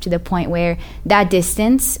life to the point where that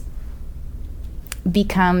distance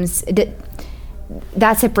becomes,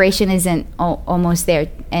 that separation isn't almost there,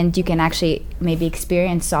 and you can actually maybe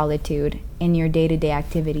experience solitude in your day-to-day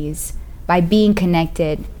activities by being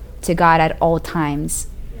connected to God at all times,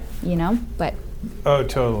 you know? But oh,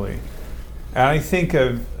 totally. And I think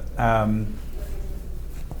of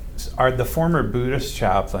the former Buddhist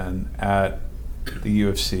chaplain at the U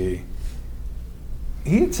of C.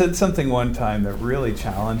 He had said something one time that really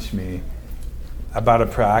challenged me about a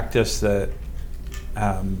practice that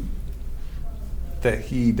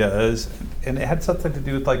he does, and it had something to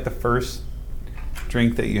do with like the first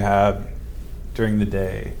drink that you have during the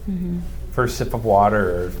day, first sip of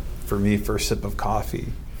water, or for me, first sip of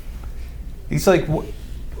coffee. He's like,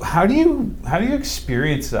 how do you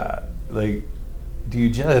experience that? Like, do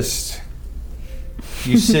you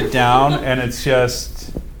sit down and it's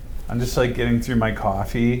just, I'm just like getting through my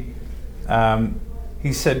coffee?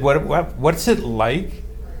 He said, what's it like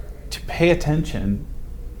to pay attention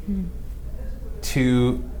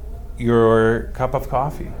to your cup of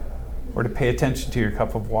coffee, or to pay attention to your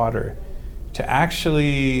cup of water, to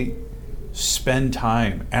actually spend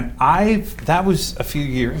time? And that was a few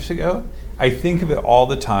years ago. I think of it all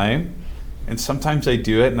the time, and sometimes I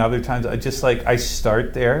do it, and other times I just like, I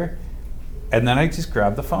start there, and then I just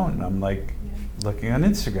grab the phone, and I'm like looking on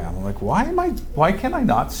Instagram. I'm like, why can't I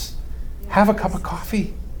not have a cup of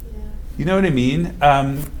coffee? You know what I mean?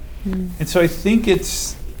 And so I think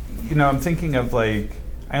it's, you know, I'm thinking of like,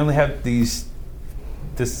 I only have this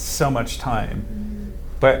so much time,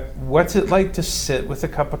 but what's it like to sit with a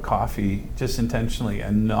cup of coffee just intentionally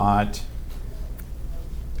and not?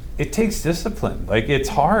 It takes discipline. Like, it's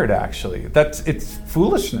hard, actually. It's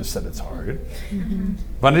foolishness that it's hard,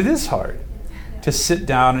 but it is hard to sit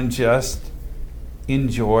down and just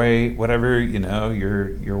enjoy whatever, you know,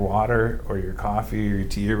 your water or your coffee or your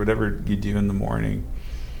tea or whatever you do in the morning.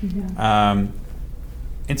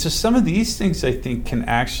 And so some of these things, I think, can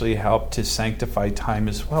actually help to sanctify time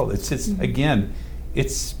as well. It's again,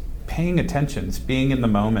 it's paying attention. It's being in the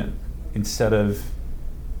moment instead of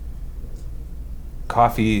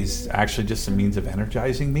coffee is actually just a means of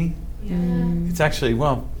energizing me. It's actually,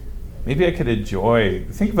 well, maybe I could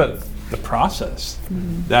think about the process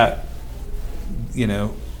that, you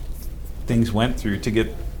know, things went through to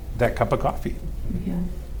get that cup of coffee.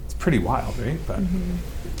 It's pretty wild, right? But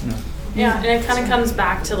yeah, and it kind of comes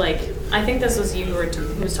back to, like, I think this was you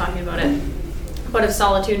who was talking about it, but of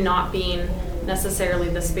solitude not being necessarily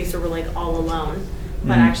the space where we're like all alone,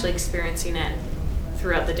 but actually experiencing it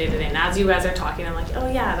throughout the day-to-day. And as you guys are talking, I'm like,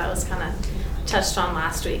 oh yeah, that was kind of touched on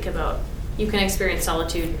last week about you can experience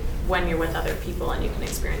solitude when you're with other people, and you can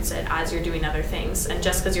experience it as you're doing other things. And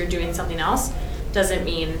just because you're doing something else doesn't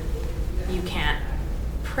mean you can't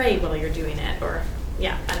pray while you're doing it, or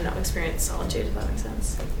experience solitude, if that makes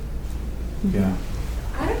sense. Yeah.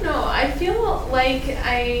 I don't know. I feel like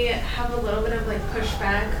I have a little bit of like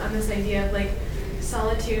pushback on this idea of like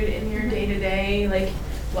solitude in your day-to-day, like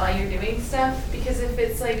while you're doing stuff, because if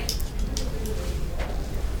it's like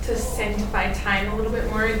to sanctify time a little bit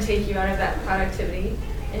more and take you out of that productivity,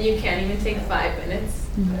 and you can't even take 5 minutes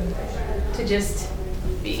to just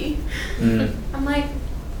be. I'm like,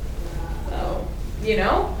 oh, you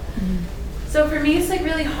know? So for me, it's like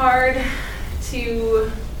really hard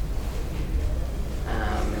to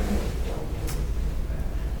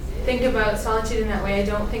think about solitude in that way. I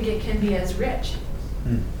don't think it can be as rich.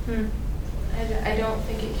 I don't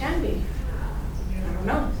think it can be. I don't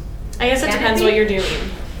know. I guess it Can it depends be? what you're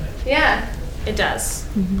doing. Yeah. It does.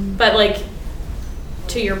 But like,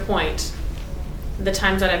 to your point, the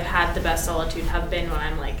times that I've had the best solitude have been when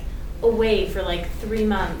I'm like away for like 3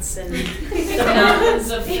 months in the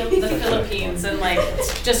mountains of the Philippines and like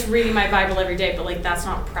just reading my Bible every day, but like that's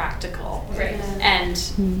not practical. Right. And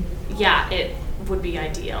yeah, it would be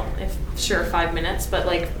ideal if 5 minutes, but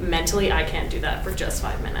like mentally I can't do that for just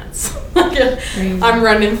 5 minutes. Like, I'm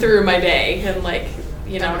running through my day and like,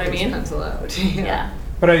 you know what I mean? Pencil out. Yeah.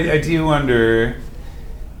 But I do wonder,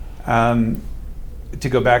 to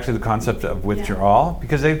go back to the concept of withdrawal,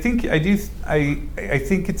 because I think I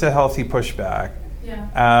think it's a healthy pushback.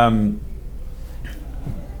 Yeah.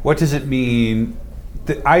 What does it mean?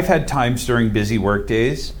 I've had times during busy work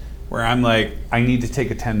days where I'm like, I need to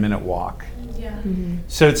take a 10-minute walk. Yeah.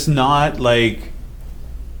 So it's not like,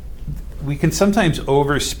 we can sometimes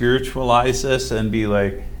over spiritualize this and be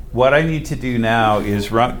like, what I need to do now is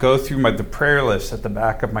go through the prayer list at the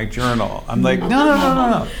back of my journal. I'm like,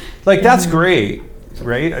 no. Like, that's great,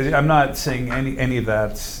 right? I'm not saying any of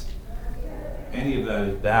that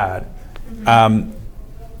is bad.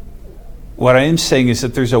 What I am saying is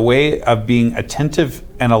that there's a way of being attentive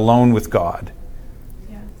and alone with God,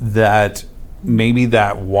 that maybe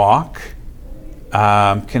that walk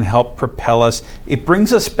can help propel us. It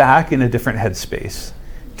brings us back in a different headspace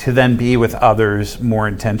to then be with others more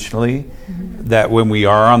intentionally. That when we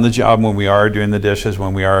are on the job, when we are doing the dishes,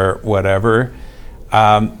 when we are whatever.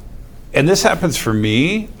 And this happens for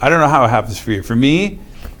me. I don't know how it happens for you. For me,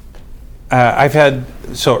 I've had,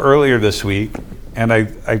 earlier this week, and I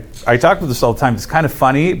talk about this all the time. It's kind of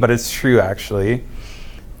funny, but it's true actually,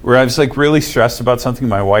 where I was like really stressed about something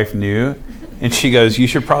my wife knew, and she goes, "You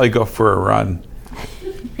should probably go for a run."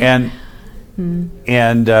 And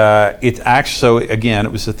it's actually, so again,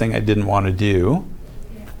 it was the thing I didn't want to do.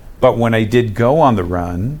 But when I did go on the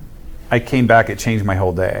run, I came back, it changed my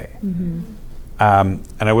whole day. And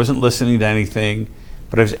I wasn't listening to anything,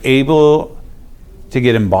 but I was able to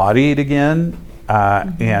get embodied again,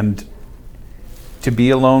 and to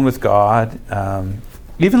be alone with God.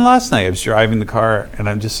 Even last night I was driving the car and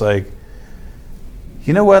I'm just like,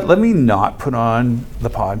 you know what, let me not put on the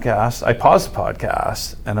podcast. I paused the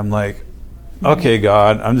podcast and I'm like, okay,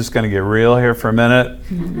 God, I'm just going to get real here for a minute.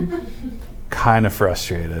 Kind of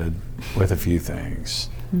frustrated with a few things.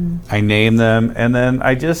 I named them and then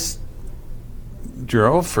I just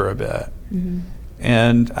drove for a bit.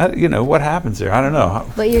 And, what happens there? I don't know.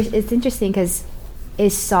 But it's interesting because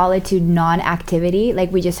is solitude non-activity?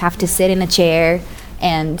 Like we just have to sit in a chair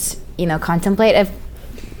and, contemplate?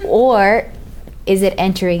 Or is it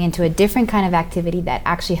entering into a different kind of activity that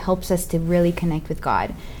actually helps us to really connect with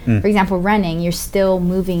God? For example, running, you're still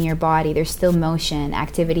moving your body. There's still motion,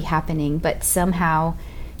 activity happening, but somehow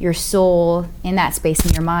your soul in that space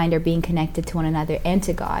and your mind are being connected to one another and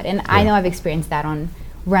to God. And I know I've experienced that on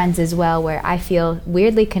runs as well, where I feel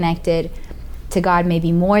weirdly connected to God,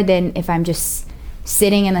 maybe more than if I'm just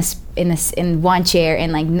sitting in one chair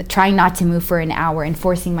and like trying not to move for an hour and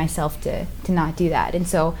forcing myself to not do that. And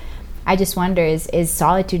so I just wonder, is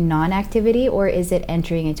solitude non-activity, or is it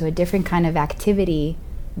entering into a different kind of activity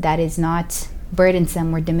that is not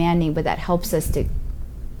burdensome or demanding, but that helps us to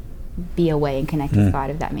be away and connect with God,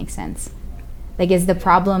 if that makes sense? Like, is the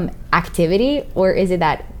problem activity, or is it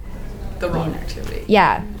that The wrong activity.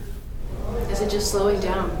 Yeah. Is it just slowing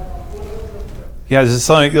down? Yeah, it's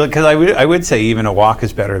something, because I would say even a walk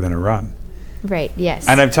is better than a run. Right, yes.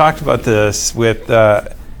 And I've talked about this with...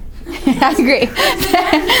 I agree.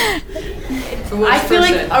 I feel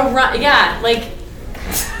like a run,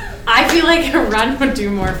 I feel like a run would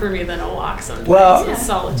do more for me than a walk sometimes. Well,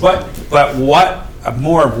 Solitude. but what,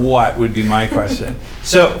 more of what would be my question.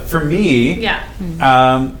 So for me,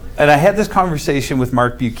 and I had this conversation with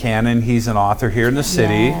Mark Buchanan. He's an author here in the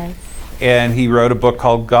city, and he wrote a book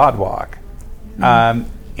called God Walk.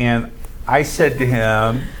 And I said to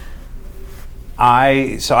him,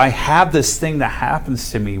 I have this thing that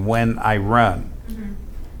happens to me when I run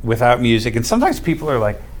without music. And sometimes people are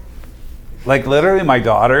like literally my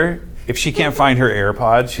daughter, if she can't find her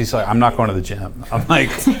AirPods, she's like, I'm not going to the gym. I'm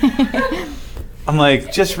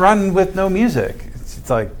like, just run with no music. It's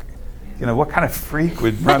like, what kind of freak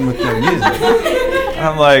would run with no music?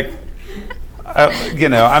 I'm like,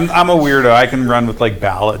 I'm a weirdo. I can run with like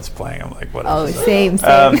ballads playing. I'm like, whatever. Oh, same.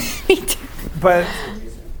 Me too. But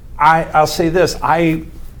I'll say this: I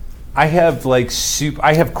have like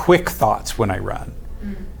I have quick thoughts when I run.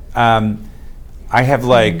 I have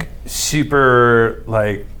like super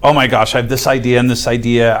like, oh my gosh, I have this idea and this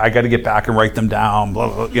idea. I got to get back and write them down.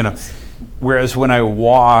 Blah, blah, Whereas when I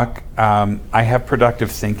walk, I have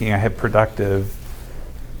productive thinking. I have productive.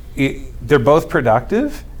 They're both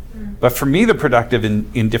productive, but for me, they're productive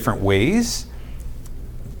in different ways.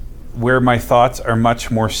 Where my thoughts are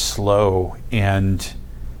much more slow, and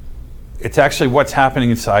it's actually what's happening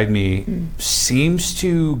inside me seems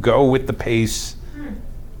to go with the pace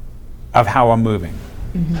of how I'm moving.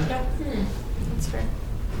 That's fair.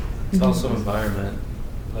 It's also environment,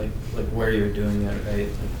 like where you're doing it, right?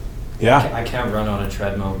 Yeah. I can't run on a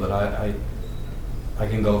treadmill, but I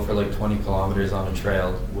can go for like 20 kilometers on a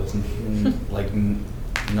trail with like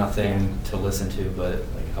nothing to listen to, but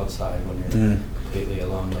like outside when you're completely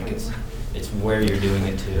alone. Like it's where you're doing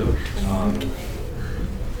it too.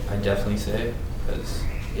 I definitely say, because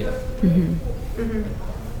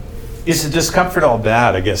Is the discomfort all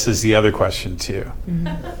bad, I guess, is the other question too.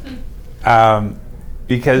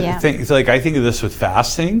 Because I think of this with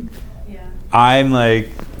fasting. I'm like,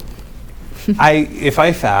 if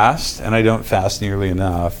I fast, and I don't fast nearly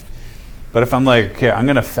enough, but if I'm like, okay, I'm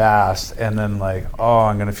going to fast, and then like, oh,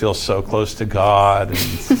 I'm going to feel so close to God,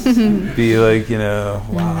 and be like,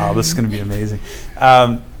 wow, this is going to be amazing.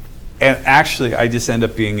 And actually, I just end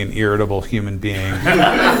up being an irritable human being.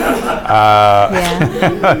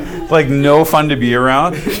 Like, no fun to be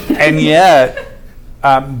around. And yet,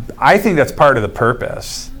 I think that's part of the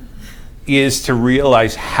purpose, is to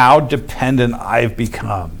realize how dependent I've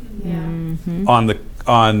become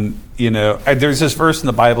on there's this verse in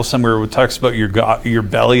the Bible somewhere where it talks about your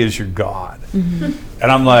belly is your God. And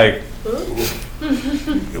I'm like,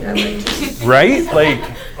 right? Like,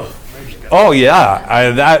 oh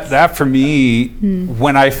yeah, that for me,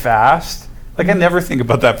 when I fast, like I never think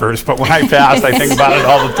about that verse, but when I fast, I think about it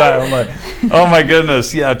all the time. I'm like, oh my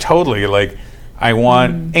goodness, yeah, totally. Like I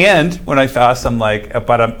want, and when I fast, I'm like,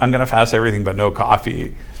 but I'm going to fast everything but no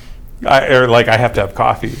coffee. I have to have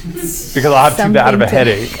coffee because I'll have too bad of a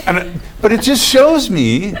headache. But it just shows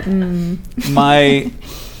me my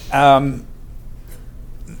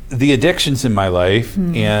the addictions in my life,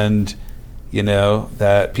 and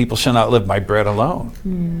that people shall not live by bread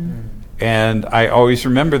alone. And I always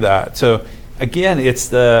remember that. So again,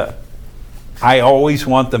 I always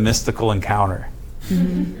want the mystical encounter.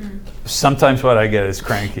 Sometimes what I get is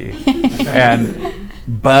cranky,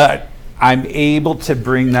 but I'm able to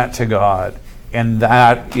bring that to God, and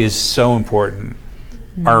that is so important.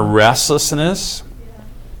 Our restlessness,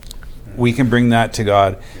 we can bring that to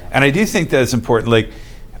God, and I do think that it's important. Like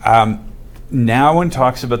now, when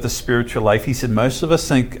talks about the spiritual life, he said most of us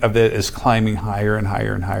think of it as climbing higher and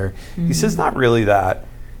higher and higher. He says not really that.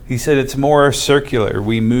 He said it's more circular.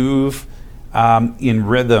 We move in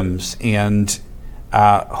rhythms, and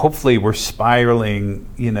hopefully we're spiraling,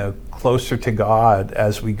 closer to God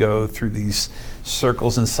as we go through these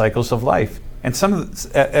circles and cycles of life. And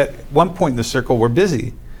at one point in the circle we're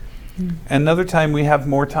busy, another time we have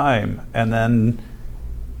more time, and then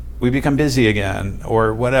we become busy again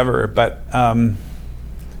or whatever. But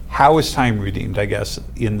how is time redeemed, I guess,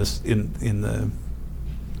 in the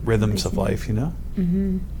rhythms of life, I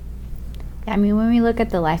mean, when we look at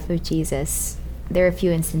the life of Jesus, there are a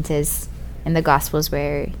few instances in the Gospels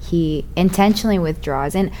where he intentionally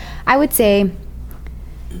withdraws. And I would say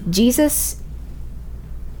Jesus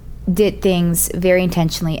did things very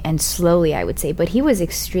intentionally and slowly, I would say, but he was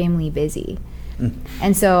extremely busy.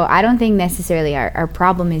 And so I don't think necessarily our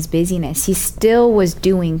problem is busyness. He still was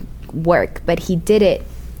doing work, but he did it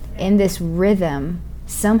in this rhythm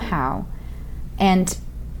somehow. And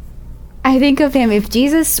I think of him, if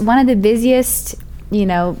Jesus, one of the busiest,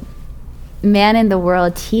 man in the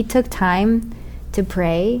world, he took time to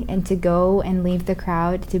pray and to go and leave the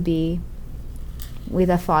crowd to be with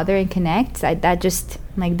a Father and connect. That just,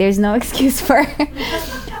 like, there's no excuse for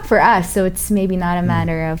us. So it's maybe not a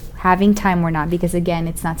matter of having time or not, because again,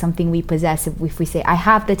 it's not something we possess. If we say I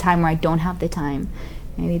have the time or I don't have the time,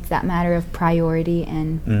 maybe it's that matter of priority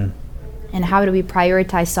and how do we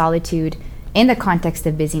prioritize solitude in the context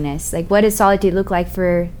of busyness. Like, what does solitude look like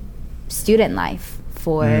for student life,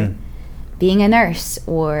 for being a nurse,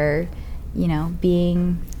 or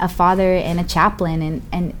being a father and a chaplain,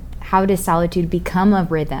 and how does solitude become a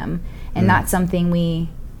rhythm and not something we,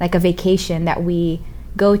 like a vacation that we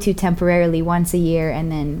go to temporarily once a year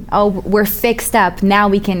and then we're fixed up, now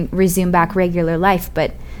we can resume back regular life.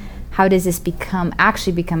 But how does this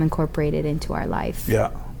actually become incorporated into our life? Yeah.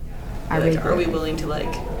 Our Like, regular- are we willing to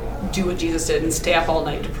like do what Jesus did and stay up all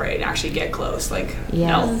night to pray and actually get close? Like, Yes.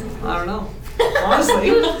 no, I don't know. Honestly,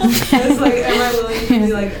 it's like, am I willing to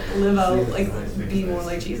be like live out, like be more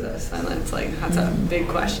like Jesus? And it's like that's a big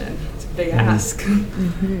question. It's a big ask.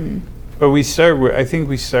 But I think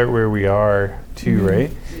we start where we are too, right?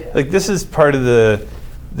 Yeah. Like this is part of the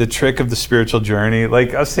trick of the spiritual journey.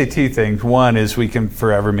 Like I'll say two things. One is we can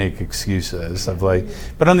forever make excuses of like,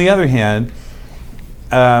 but on the other hand,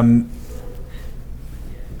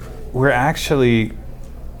 we're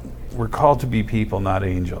called to be people, not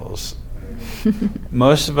angels.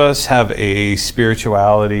 Most of us have a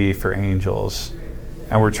spirituality for angels,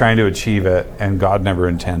 and we're trying to achieve it, and God never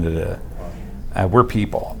intended it. We're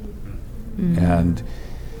people. And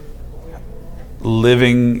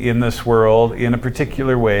living in this world in a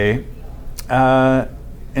particular way.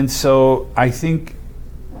 And so I think,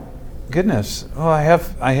 goodness, I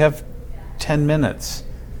have 10 minutes.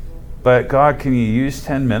 But God, can you use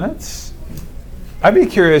 10 minutes? I'd be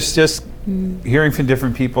curious, just hearing from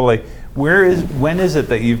different people, like when is it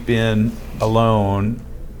that you've been alone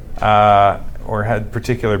or had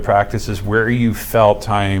particular practices where you felt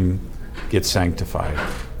time get sanctified?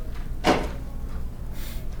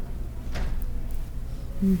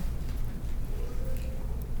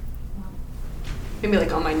 Maybe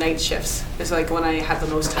like on my night shifts is like when I have the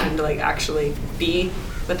most time to like actually be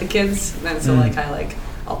with the kids. And then so like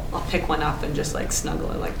I'll pick one up and just like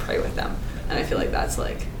snuggle and like pray with them. And I feel like that's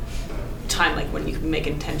like time like when you can make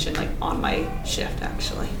intention like on my shift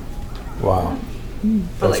actually. Wow.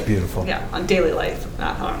 But That's like, beautiful. Yeah, on daily life.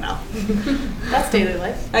 I don't know. That's daily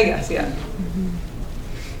life. I guess, yeah.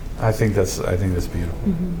 I think that's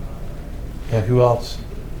beautiful. Yeah, who else?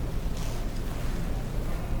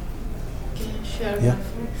 Share Yeah.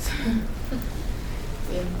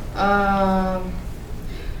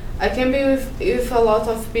 I can be with a lot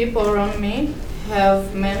of people around me,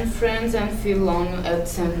 have many friends, and feel lonely at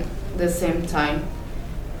the same time.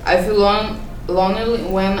 I feel lonely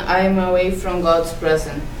when I'm away from God's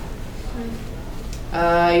presence.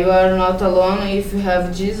 You are not alone if you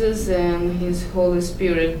have Jesus and His Holy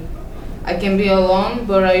Spirit. I can be alone,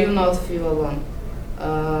 but I will not feel alone.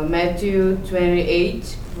 Matthew 28,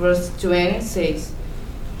 verse 20 says,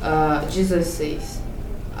 Jesus says,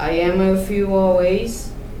 I am with you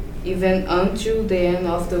always, even until the end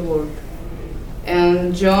of the world.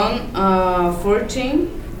 And John 14,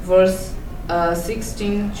 verse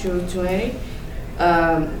 16 to 20,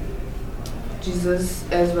 Jesus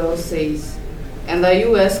as well says, and I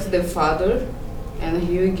will ask the Father, and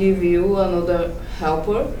He will give you another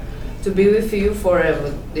helper to be with you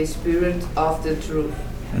forever, the Spirit of the truth.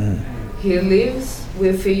 He lives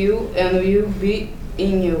with you and will be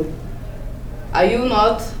in you. I will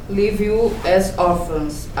not leave you as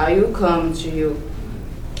orphans. I will come to you.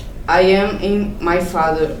 I am in my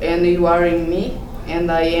Father, and you are in me, and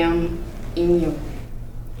I am in you.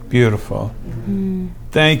 Beautiful.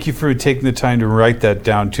 Thank you for taking the time to write that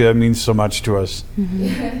down too. That means so much to us.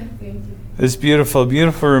 Thank you. It's beautiful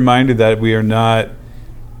reminder that we're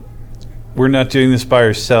not doing this by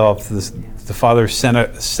ourselves. The Father sent a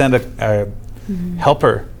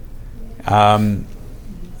helper, and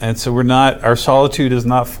so our solitude is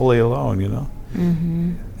not fully alone. You know.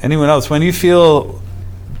 Anyone else? When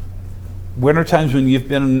are times when you've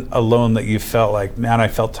been alone that you felt like, man, I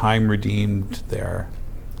felt time redeemed there,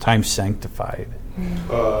 time sanctified?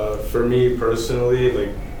 For me personally,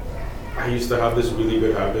 like I used to have this really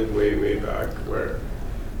good habit way back where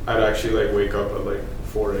I'd actually like wake up at like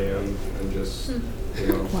 4 a.m. and just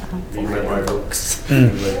read my Bible.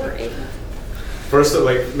 And,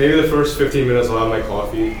 like, maybe the first 15 minutes I'll have my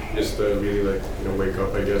coffee just to really wake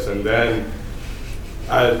up, I guess, and then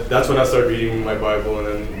that's when I started reading my Bible, and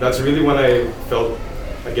then that's really when I felt,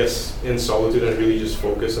 I guess, in solitude and really just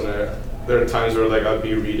focused. And there are times where like I'd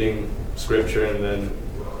be reading scripture and then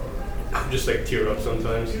I'd just like tear up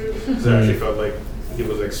sometimes because I actually felt like He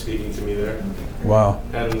was like speaking to me there. Wow.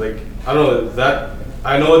 And like I don't know that.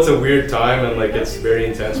 I know it's a weird time and like it's very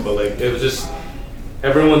intense, but like it was just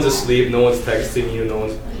everyone's asleep, no one's texting you, no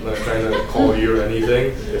one's trying to call you or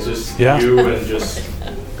anything. It's just you and just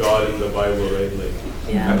God and the Bible, right? Like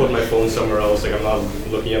I put my phone somewhere else, like I'm not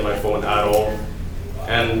looking at my phone at all.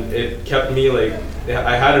 And it kept me like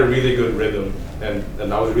I had a really good rhythm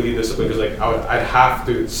and I was really disciplined because like I'd have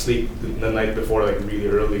to sleep the night before like really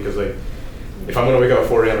early because like if I'm gonna wake up at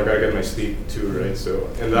 4 a.m. I gotta get my sleep too, right? So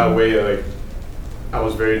in that way like I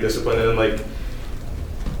was very disciplined, and then like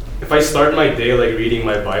if I start my day like reading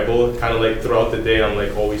my Bible, kind of like throughout the day I'm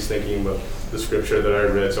like always thinking about the scripture that I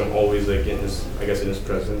read, so I'm always like in his, I guess, in his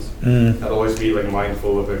presence. Mm. I'd always be like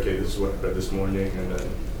mindful of, okay, this is what I read this morning, and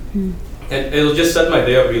then and it'll just set my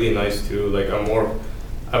day up really nice too. Like I'm more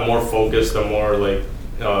focused, I'm more like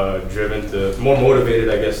driven to, more motivated,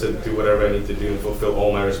 I guess, to do whatever I need to do and fulfill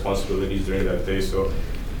all my responsibilities during that day. So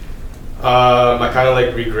I kind of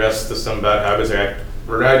like regress to some bad habits. Like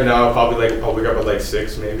right now, probably like I'll wake up at like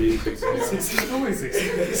 6, maybe 6 a.m. Always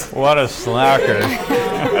 6. What a slacker.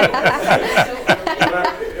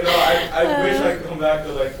 I wish I could come back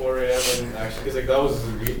to like 4 a.m. and actually, because like that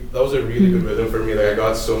was a really good rhythm for me. Like I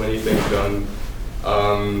got so many things done.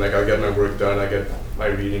 Like I get my work done, I get my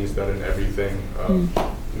readings done and everything.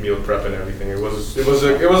 Meal prep and everything. It was a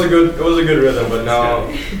good rhythm. But now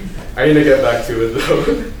I need to get back to it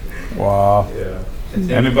though. Wow. Yeah.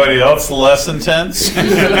 Anybody else less intense?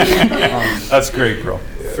 That's great, bro.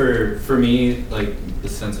 For me, like the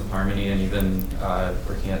sense of harmony, and even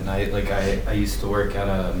working at night. Like I used to work at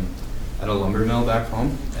a lumber mill back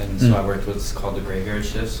home, and so I worked what's called the graveyard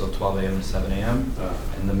shift, so 12 a.m. to 7 a.m.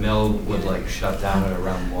 And the mill would like shut down at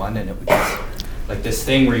around 1, and it would just like this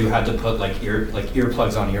thing where you had to put like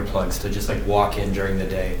earplugs on earplugs to just like walk in during the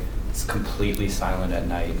day. It's completely silent at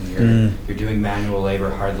night, and you're doing manual labor,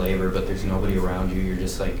 hard labor, but there's nobody around you. You're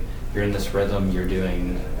just like, you're in this rhythm. You're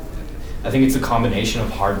doing, I think it's a combination of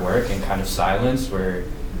hard work and kind of silence where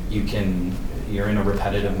you're in a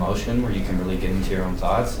repetitive motion where you can really get into your own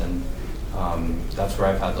thoughts, and that's where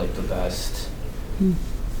I've had like the best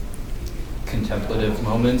contemplative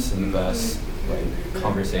moments and the best like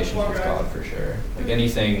conversations with God for sure. Like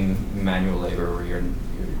anything manual labor where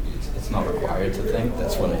it's not required to think,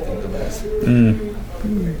 that's when I think the best.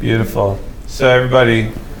 Beautiful. So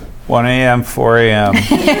everybody, 1 a.m., 4 a.m.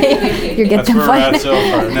 You're That's where we're at so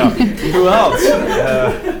far. No. Who else?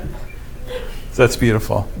 That's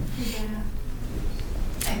beautiful.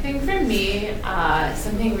 I think for me,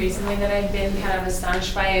 something recently that I've been kind of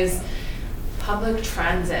astonished by is public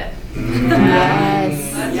transit. But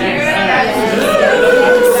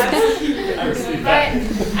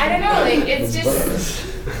I don't know, like it's just,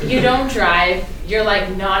 you don't drive, you're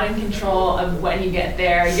like not in control of when you get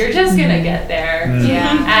there, you're just gonna get there.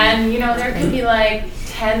 And you know, there could be like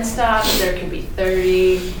 10 stops, there could be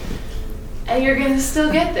 30, and you're gonna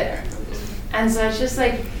still get there. And so it's just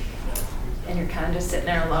like, and you're kind of just sitting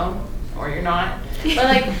there alone, or you're not. But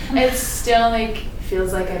like, it's still like,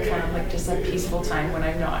 feels like a kind of like just a peaceful time when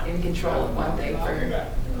I'm not in control of one thing for,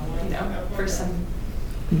 you know, for some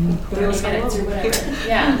 30 minutes or whatever.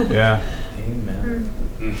 Yeah. Amen.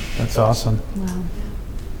 That's awesome. Wow.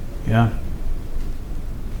 Yeah.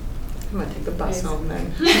 I'm gonna take the bus home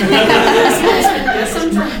then.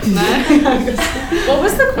 What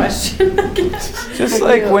was the question? Just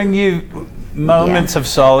like when you, moments of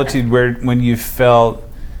solitude where when you felt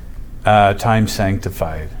time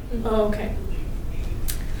sanctified. Oh, okay.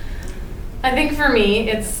 I think for me,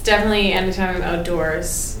 it's definitely anytime I'm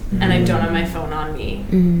outdoors and I don't have my phone on me.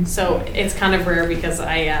 So it's kind of rare because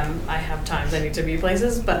I have times I need to be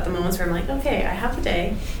places, but the moments where I'm like, okay, I have a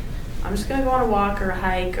day, I'm just gonna go on a walk or a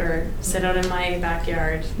hike or sit out in my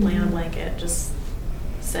backyard, lay on a blanket, just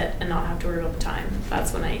sit and not have to worry about the time.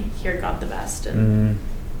 That's when I hear God the best, and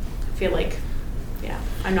I feel like, yeah,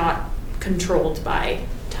 I'm not controlled by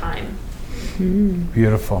time.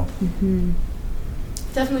 Beautiful.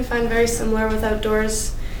 Definitely find very similar with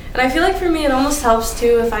outdoors. And I feel like for me it almost helps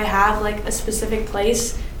too if I have like a specific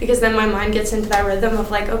place, because then my mind gets into that rhythm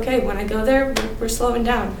of like, okay, when I go there, we're slowing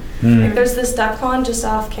down. Like there's this duck pond just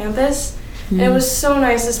off campus, and it was so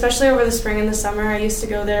nice, especially over the spring and the summer. I used to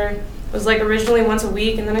go there. It was like originally once a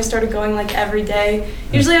week, and then I started going like every day.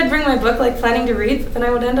 Usually I'd bring my book like planning to read, but then I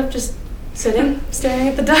would end up just sitting, staring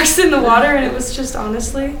at the ducks in the water, and it was just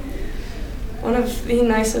honestly one of the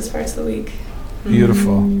nicest parts of the week.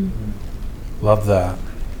 Beautiful. Love that.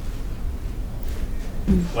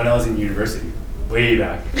 When I was in university, way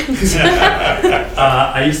back,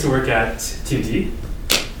 I used to work at TNT,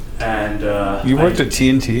 and You worked at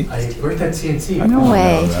TNT? I worked at TNT. No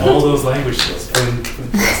way. All those language skills, from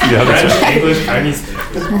Yeah, that's French, English, Chinese.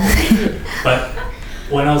 But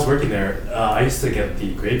when I was working there, I used to get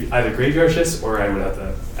the either graveyard shifts, or I would have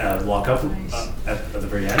to walk up at the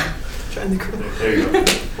very end. Join the crew. There you go.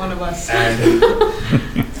 One of us. And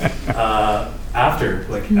after,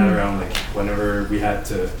 like at around like whenever we had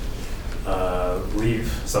to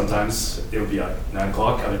leave, sometimes it would be like 9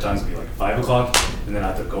 o'clock, other times it would be like 5 o'clock, and then I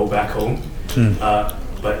had to go back home.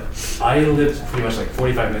 But I lived pretty much like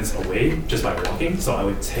 45 minutes away just by walking, so I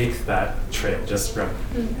would take that trail just from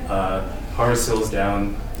Horace Hills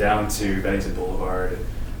down to Bennington Boulevard.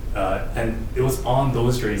 And it was on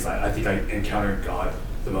those trails I think I encountered God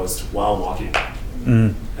the most while walking.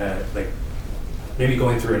 Mm. Like maybe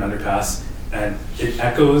going through an underpass, and it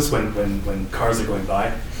echoes when cars are going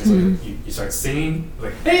by. And so you start singing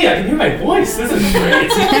like, "Hey, I can hear my voice. This is great!"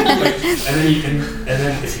 Like, and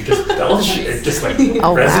then if you just belch, it just like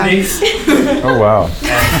resonates. Oh wow!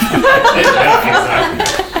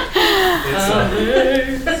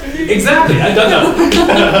 Exactly. I've done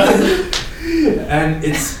that. and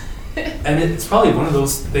it's probably one of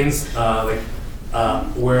those things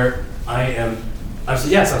where I'm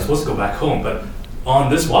supposed to go back home, but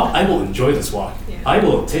on this walk, I will enjoy this walk. Yeah. I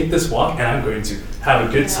will take this walk, and I'm going to have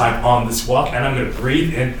a good time on this walk, and I'm going to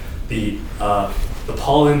breathe in the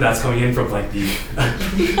pollen that's coming in from like the.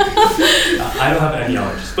 I don't have any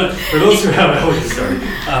allergies, but for those who have allergies, sorry.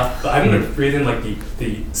 But I'm going to breathe in like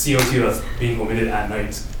the CO2 that's being emitted at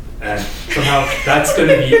night, and somehow that's going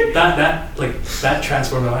to be that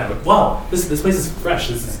transformed my life. Like, wow, this place is fresh.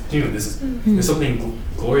 This is new. This is there's something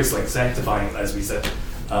glorious, like sanctifying, as we said.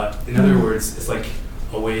 In other words, it's like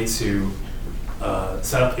a way to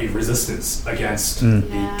set up a resistance against the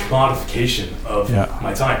commodification of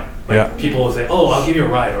my time. Like people will say, "Oh, I'll give you a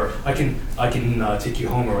ride," or "I can take you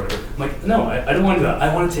home," or whatever. I'm like, no, I don't want to do that.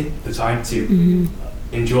 I want to take the time to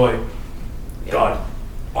enjoy God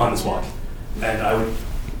on this walk, and I would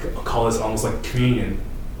call this almost like communion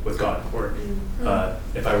with God. Or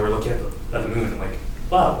if I were looking at the moon, I'm like,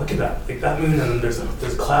 wow, look at that! Like that moon, and then there's a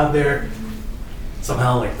cloud there.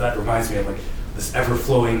 Somehow, like that reminds me of like this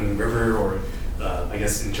ever-flowing river, or I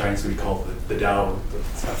guess in Chinese we call it the Tao.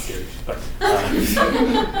 It's not scary, but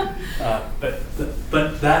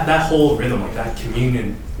that whole rhythm, like that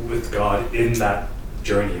communion with God in that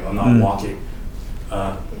journey, I'm not walking.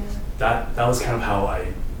 That was kind of how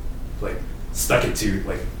I like stuck it to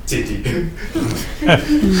like TT.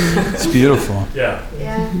 It's beautiful. Yeah,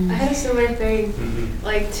 I had a similar thing.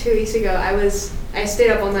 Like 2 weeks ago, I stayed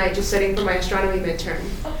up all night just studying for my astronomy midterm.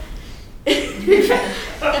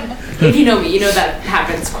 If you know me, you know that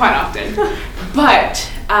happens quite often. But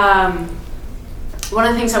one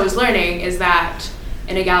of the things I was learning is that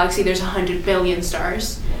in a galaxy there's 100 billion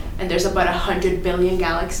stars, and there's about 100 billion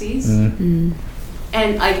galaxies. And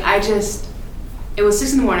like it was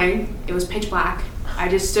 6 a.m, it was pitch black. I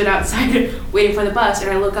just stood outside waiting for the bus,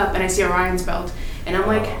 and I look up and I see Orion's belt, and I'm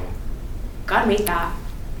like, God made that.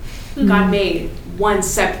 God made 1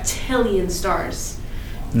 septillion stars,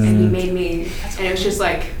 and He made me, and it was just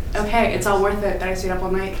like, okay, it's all worth it that I stayed up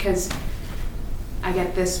all night because I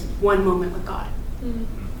get this one moment with God.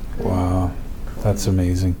 Wow, that's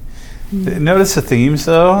amazing. Notice the themes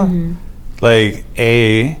though, like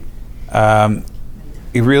it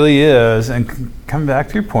really is, and come back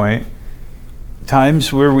to your point,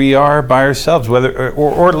 times where we are by ourselves, whether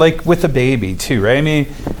or like with a baby too, right? I mean,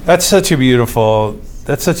 that's such a beautiful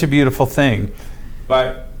thing.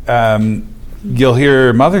 But you'll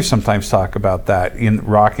hear mothers sometimes talk about that in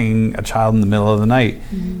rocking a child in the middle of the night.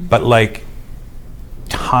 But like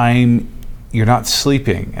time, you're not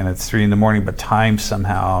sleeping and it's 3 a.m, but time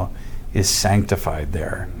somehow is sanctified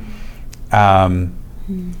there.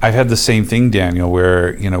 I've had the same thing, Daniel,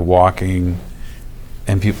 where, walking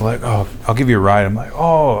and people are like, oh, I'll give you a ride. I'm like,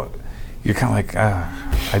 oh, you're kind of like,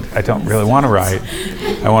 I don't really want to ride.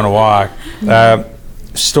 I want to walk.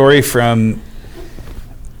 Story from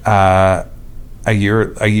a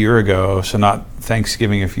year ago, so not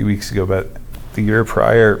Thanksgiving a few weeks ago, but the year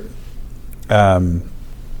prior,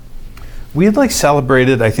 we had like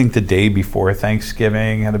celebrated, I think the day before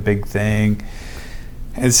Thanksgiving, had a big thing.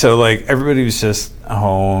 And so like everybody was just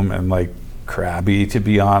home and like crabby, to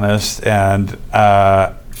be honest. And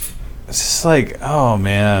it's just like, oh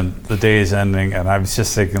man, the day is ending. And I was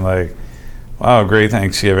just thinking like, wow, great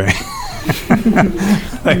Thanksgiving.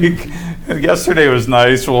 Like yesterday was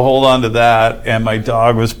nice, we'll hold on to that. And my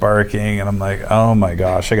dog was barking and I'm like, oh my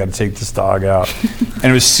gosh, I got to take this dog out. And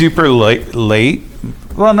it was super late.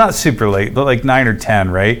 Well, not super late, but like 9 or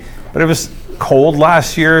 10, right? But it was cold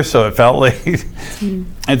last year, so it felt late.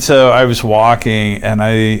 And so I was walking and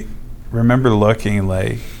I remember looking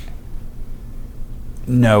like,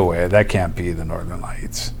 no way, that can't be the Northern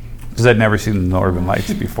Lights, because I'd never seen the Northern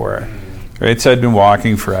Lights before, right? So I'd been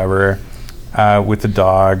walking forever with the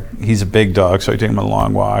dog. He's a big dog, so I take him on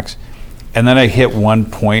long walks. And then I hit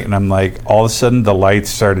one point and I'm like, all of a sudden the lights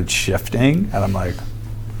started shifting and I'm like,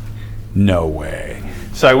 no way.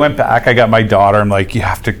 So I went back, I got my daughter, I'm like, you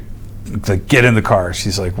have to like get in the car.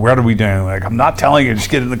 She's like, what are we doing? I'm like, I'm not telling you, just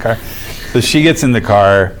get in the car. So she gets in the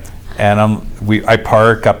car and I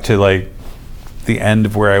park up to like the end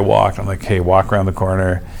of where I walked. I'm like, hey, walk around the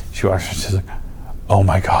corner. She walks and she's like, oh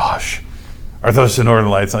my gosh, are those the Northern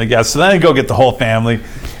Lights? I'm like, yeah. So then I go get the whole family,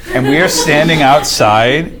 and we are standing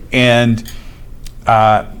outside, and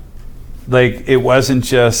like it wasn't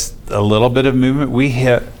just a little bit of movement.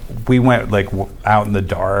 We went like out in the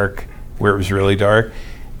dark where it was really dark,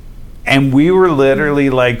 and we were literally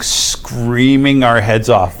like screaming our heads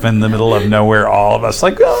off in the middle of nowhere, all of us,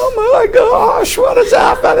 like, oh my gosh, what is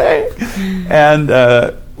happening? And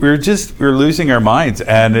we were losing our minds,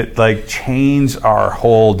 and it like changed our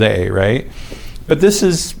whole day, right? But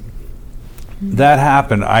that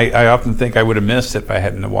happened. I often think I would have missed it if I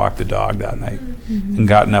hadn't walked the dog that night and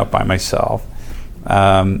gotten out by myself.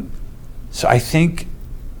 So I think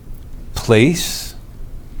place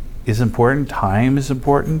is important, time is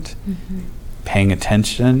important, paying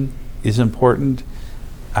attention is important,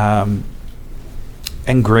 and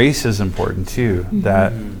grace is important too.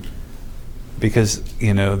 That because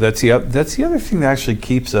that's the other thing that actually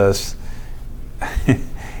keeps us.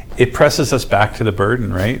 It presses us back to the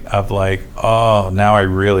burden, right? Of like, oh, now I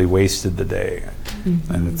really wasted the day,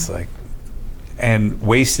 and it's like, and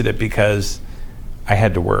wasted it because I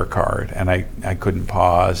had to work hard and I couldn't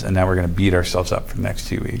pause, and now we're going to beat ourselves up for the next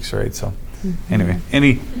 2 weeks, right? So, anyway,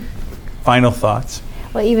 any final thoughts?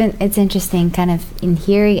 Well, even it's interesting kind of in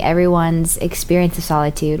hearing everyone's experience of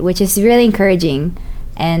solitude, which is really encouraging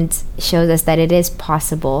and shows us that it is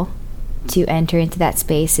possible to enter into that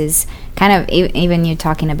space. Is kind of even you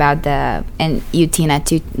talking about and you, Tina,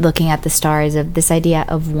 too, looking at the stars, of this idea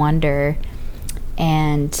of wonder.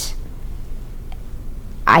 And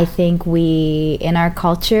I think in our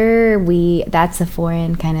culture, that's a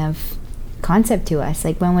foreign kind of concept to us.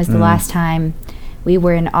 Like, when was the last time we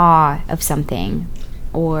were in awe of something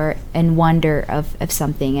or in wonder of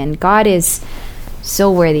something? And God is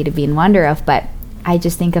so worthy to be in wonder of, but I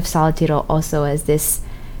just think of solitude also as this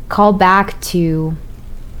call back to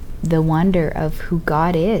the wonder of who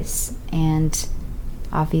God is. And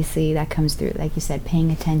obviously that comes through, like you said,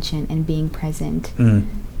 paying attention and being present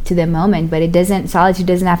to the moment. But solitude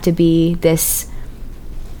doesn't have to be this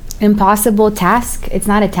impossible task. It's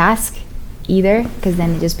not a task either, because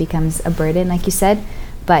then it just becomes a burden, like you said.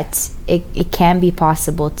 But it can be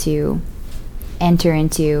possible to enter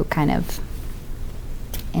into kind of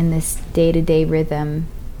in this day-to-day rhythm.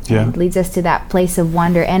 Yeah. And leads us to that place of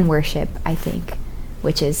wonder and worship, I think,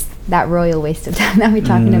 which is that royal waste of time that we're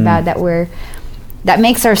talking about, that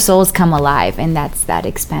makes our souls come alive, and that's that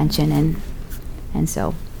expansion. And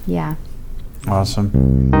so, yeah.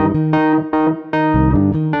 Awesome.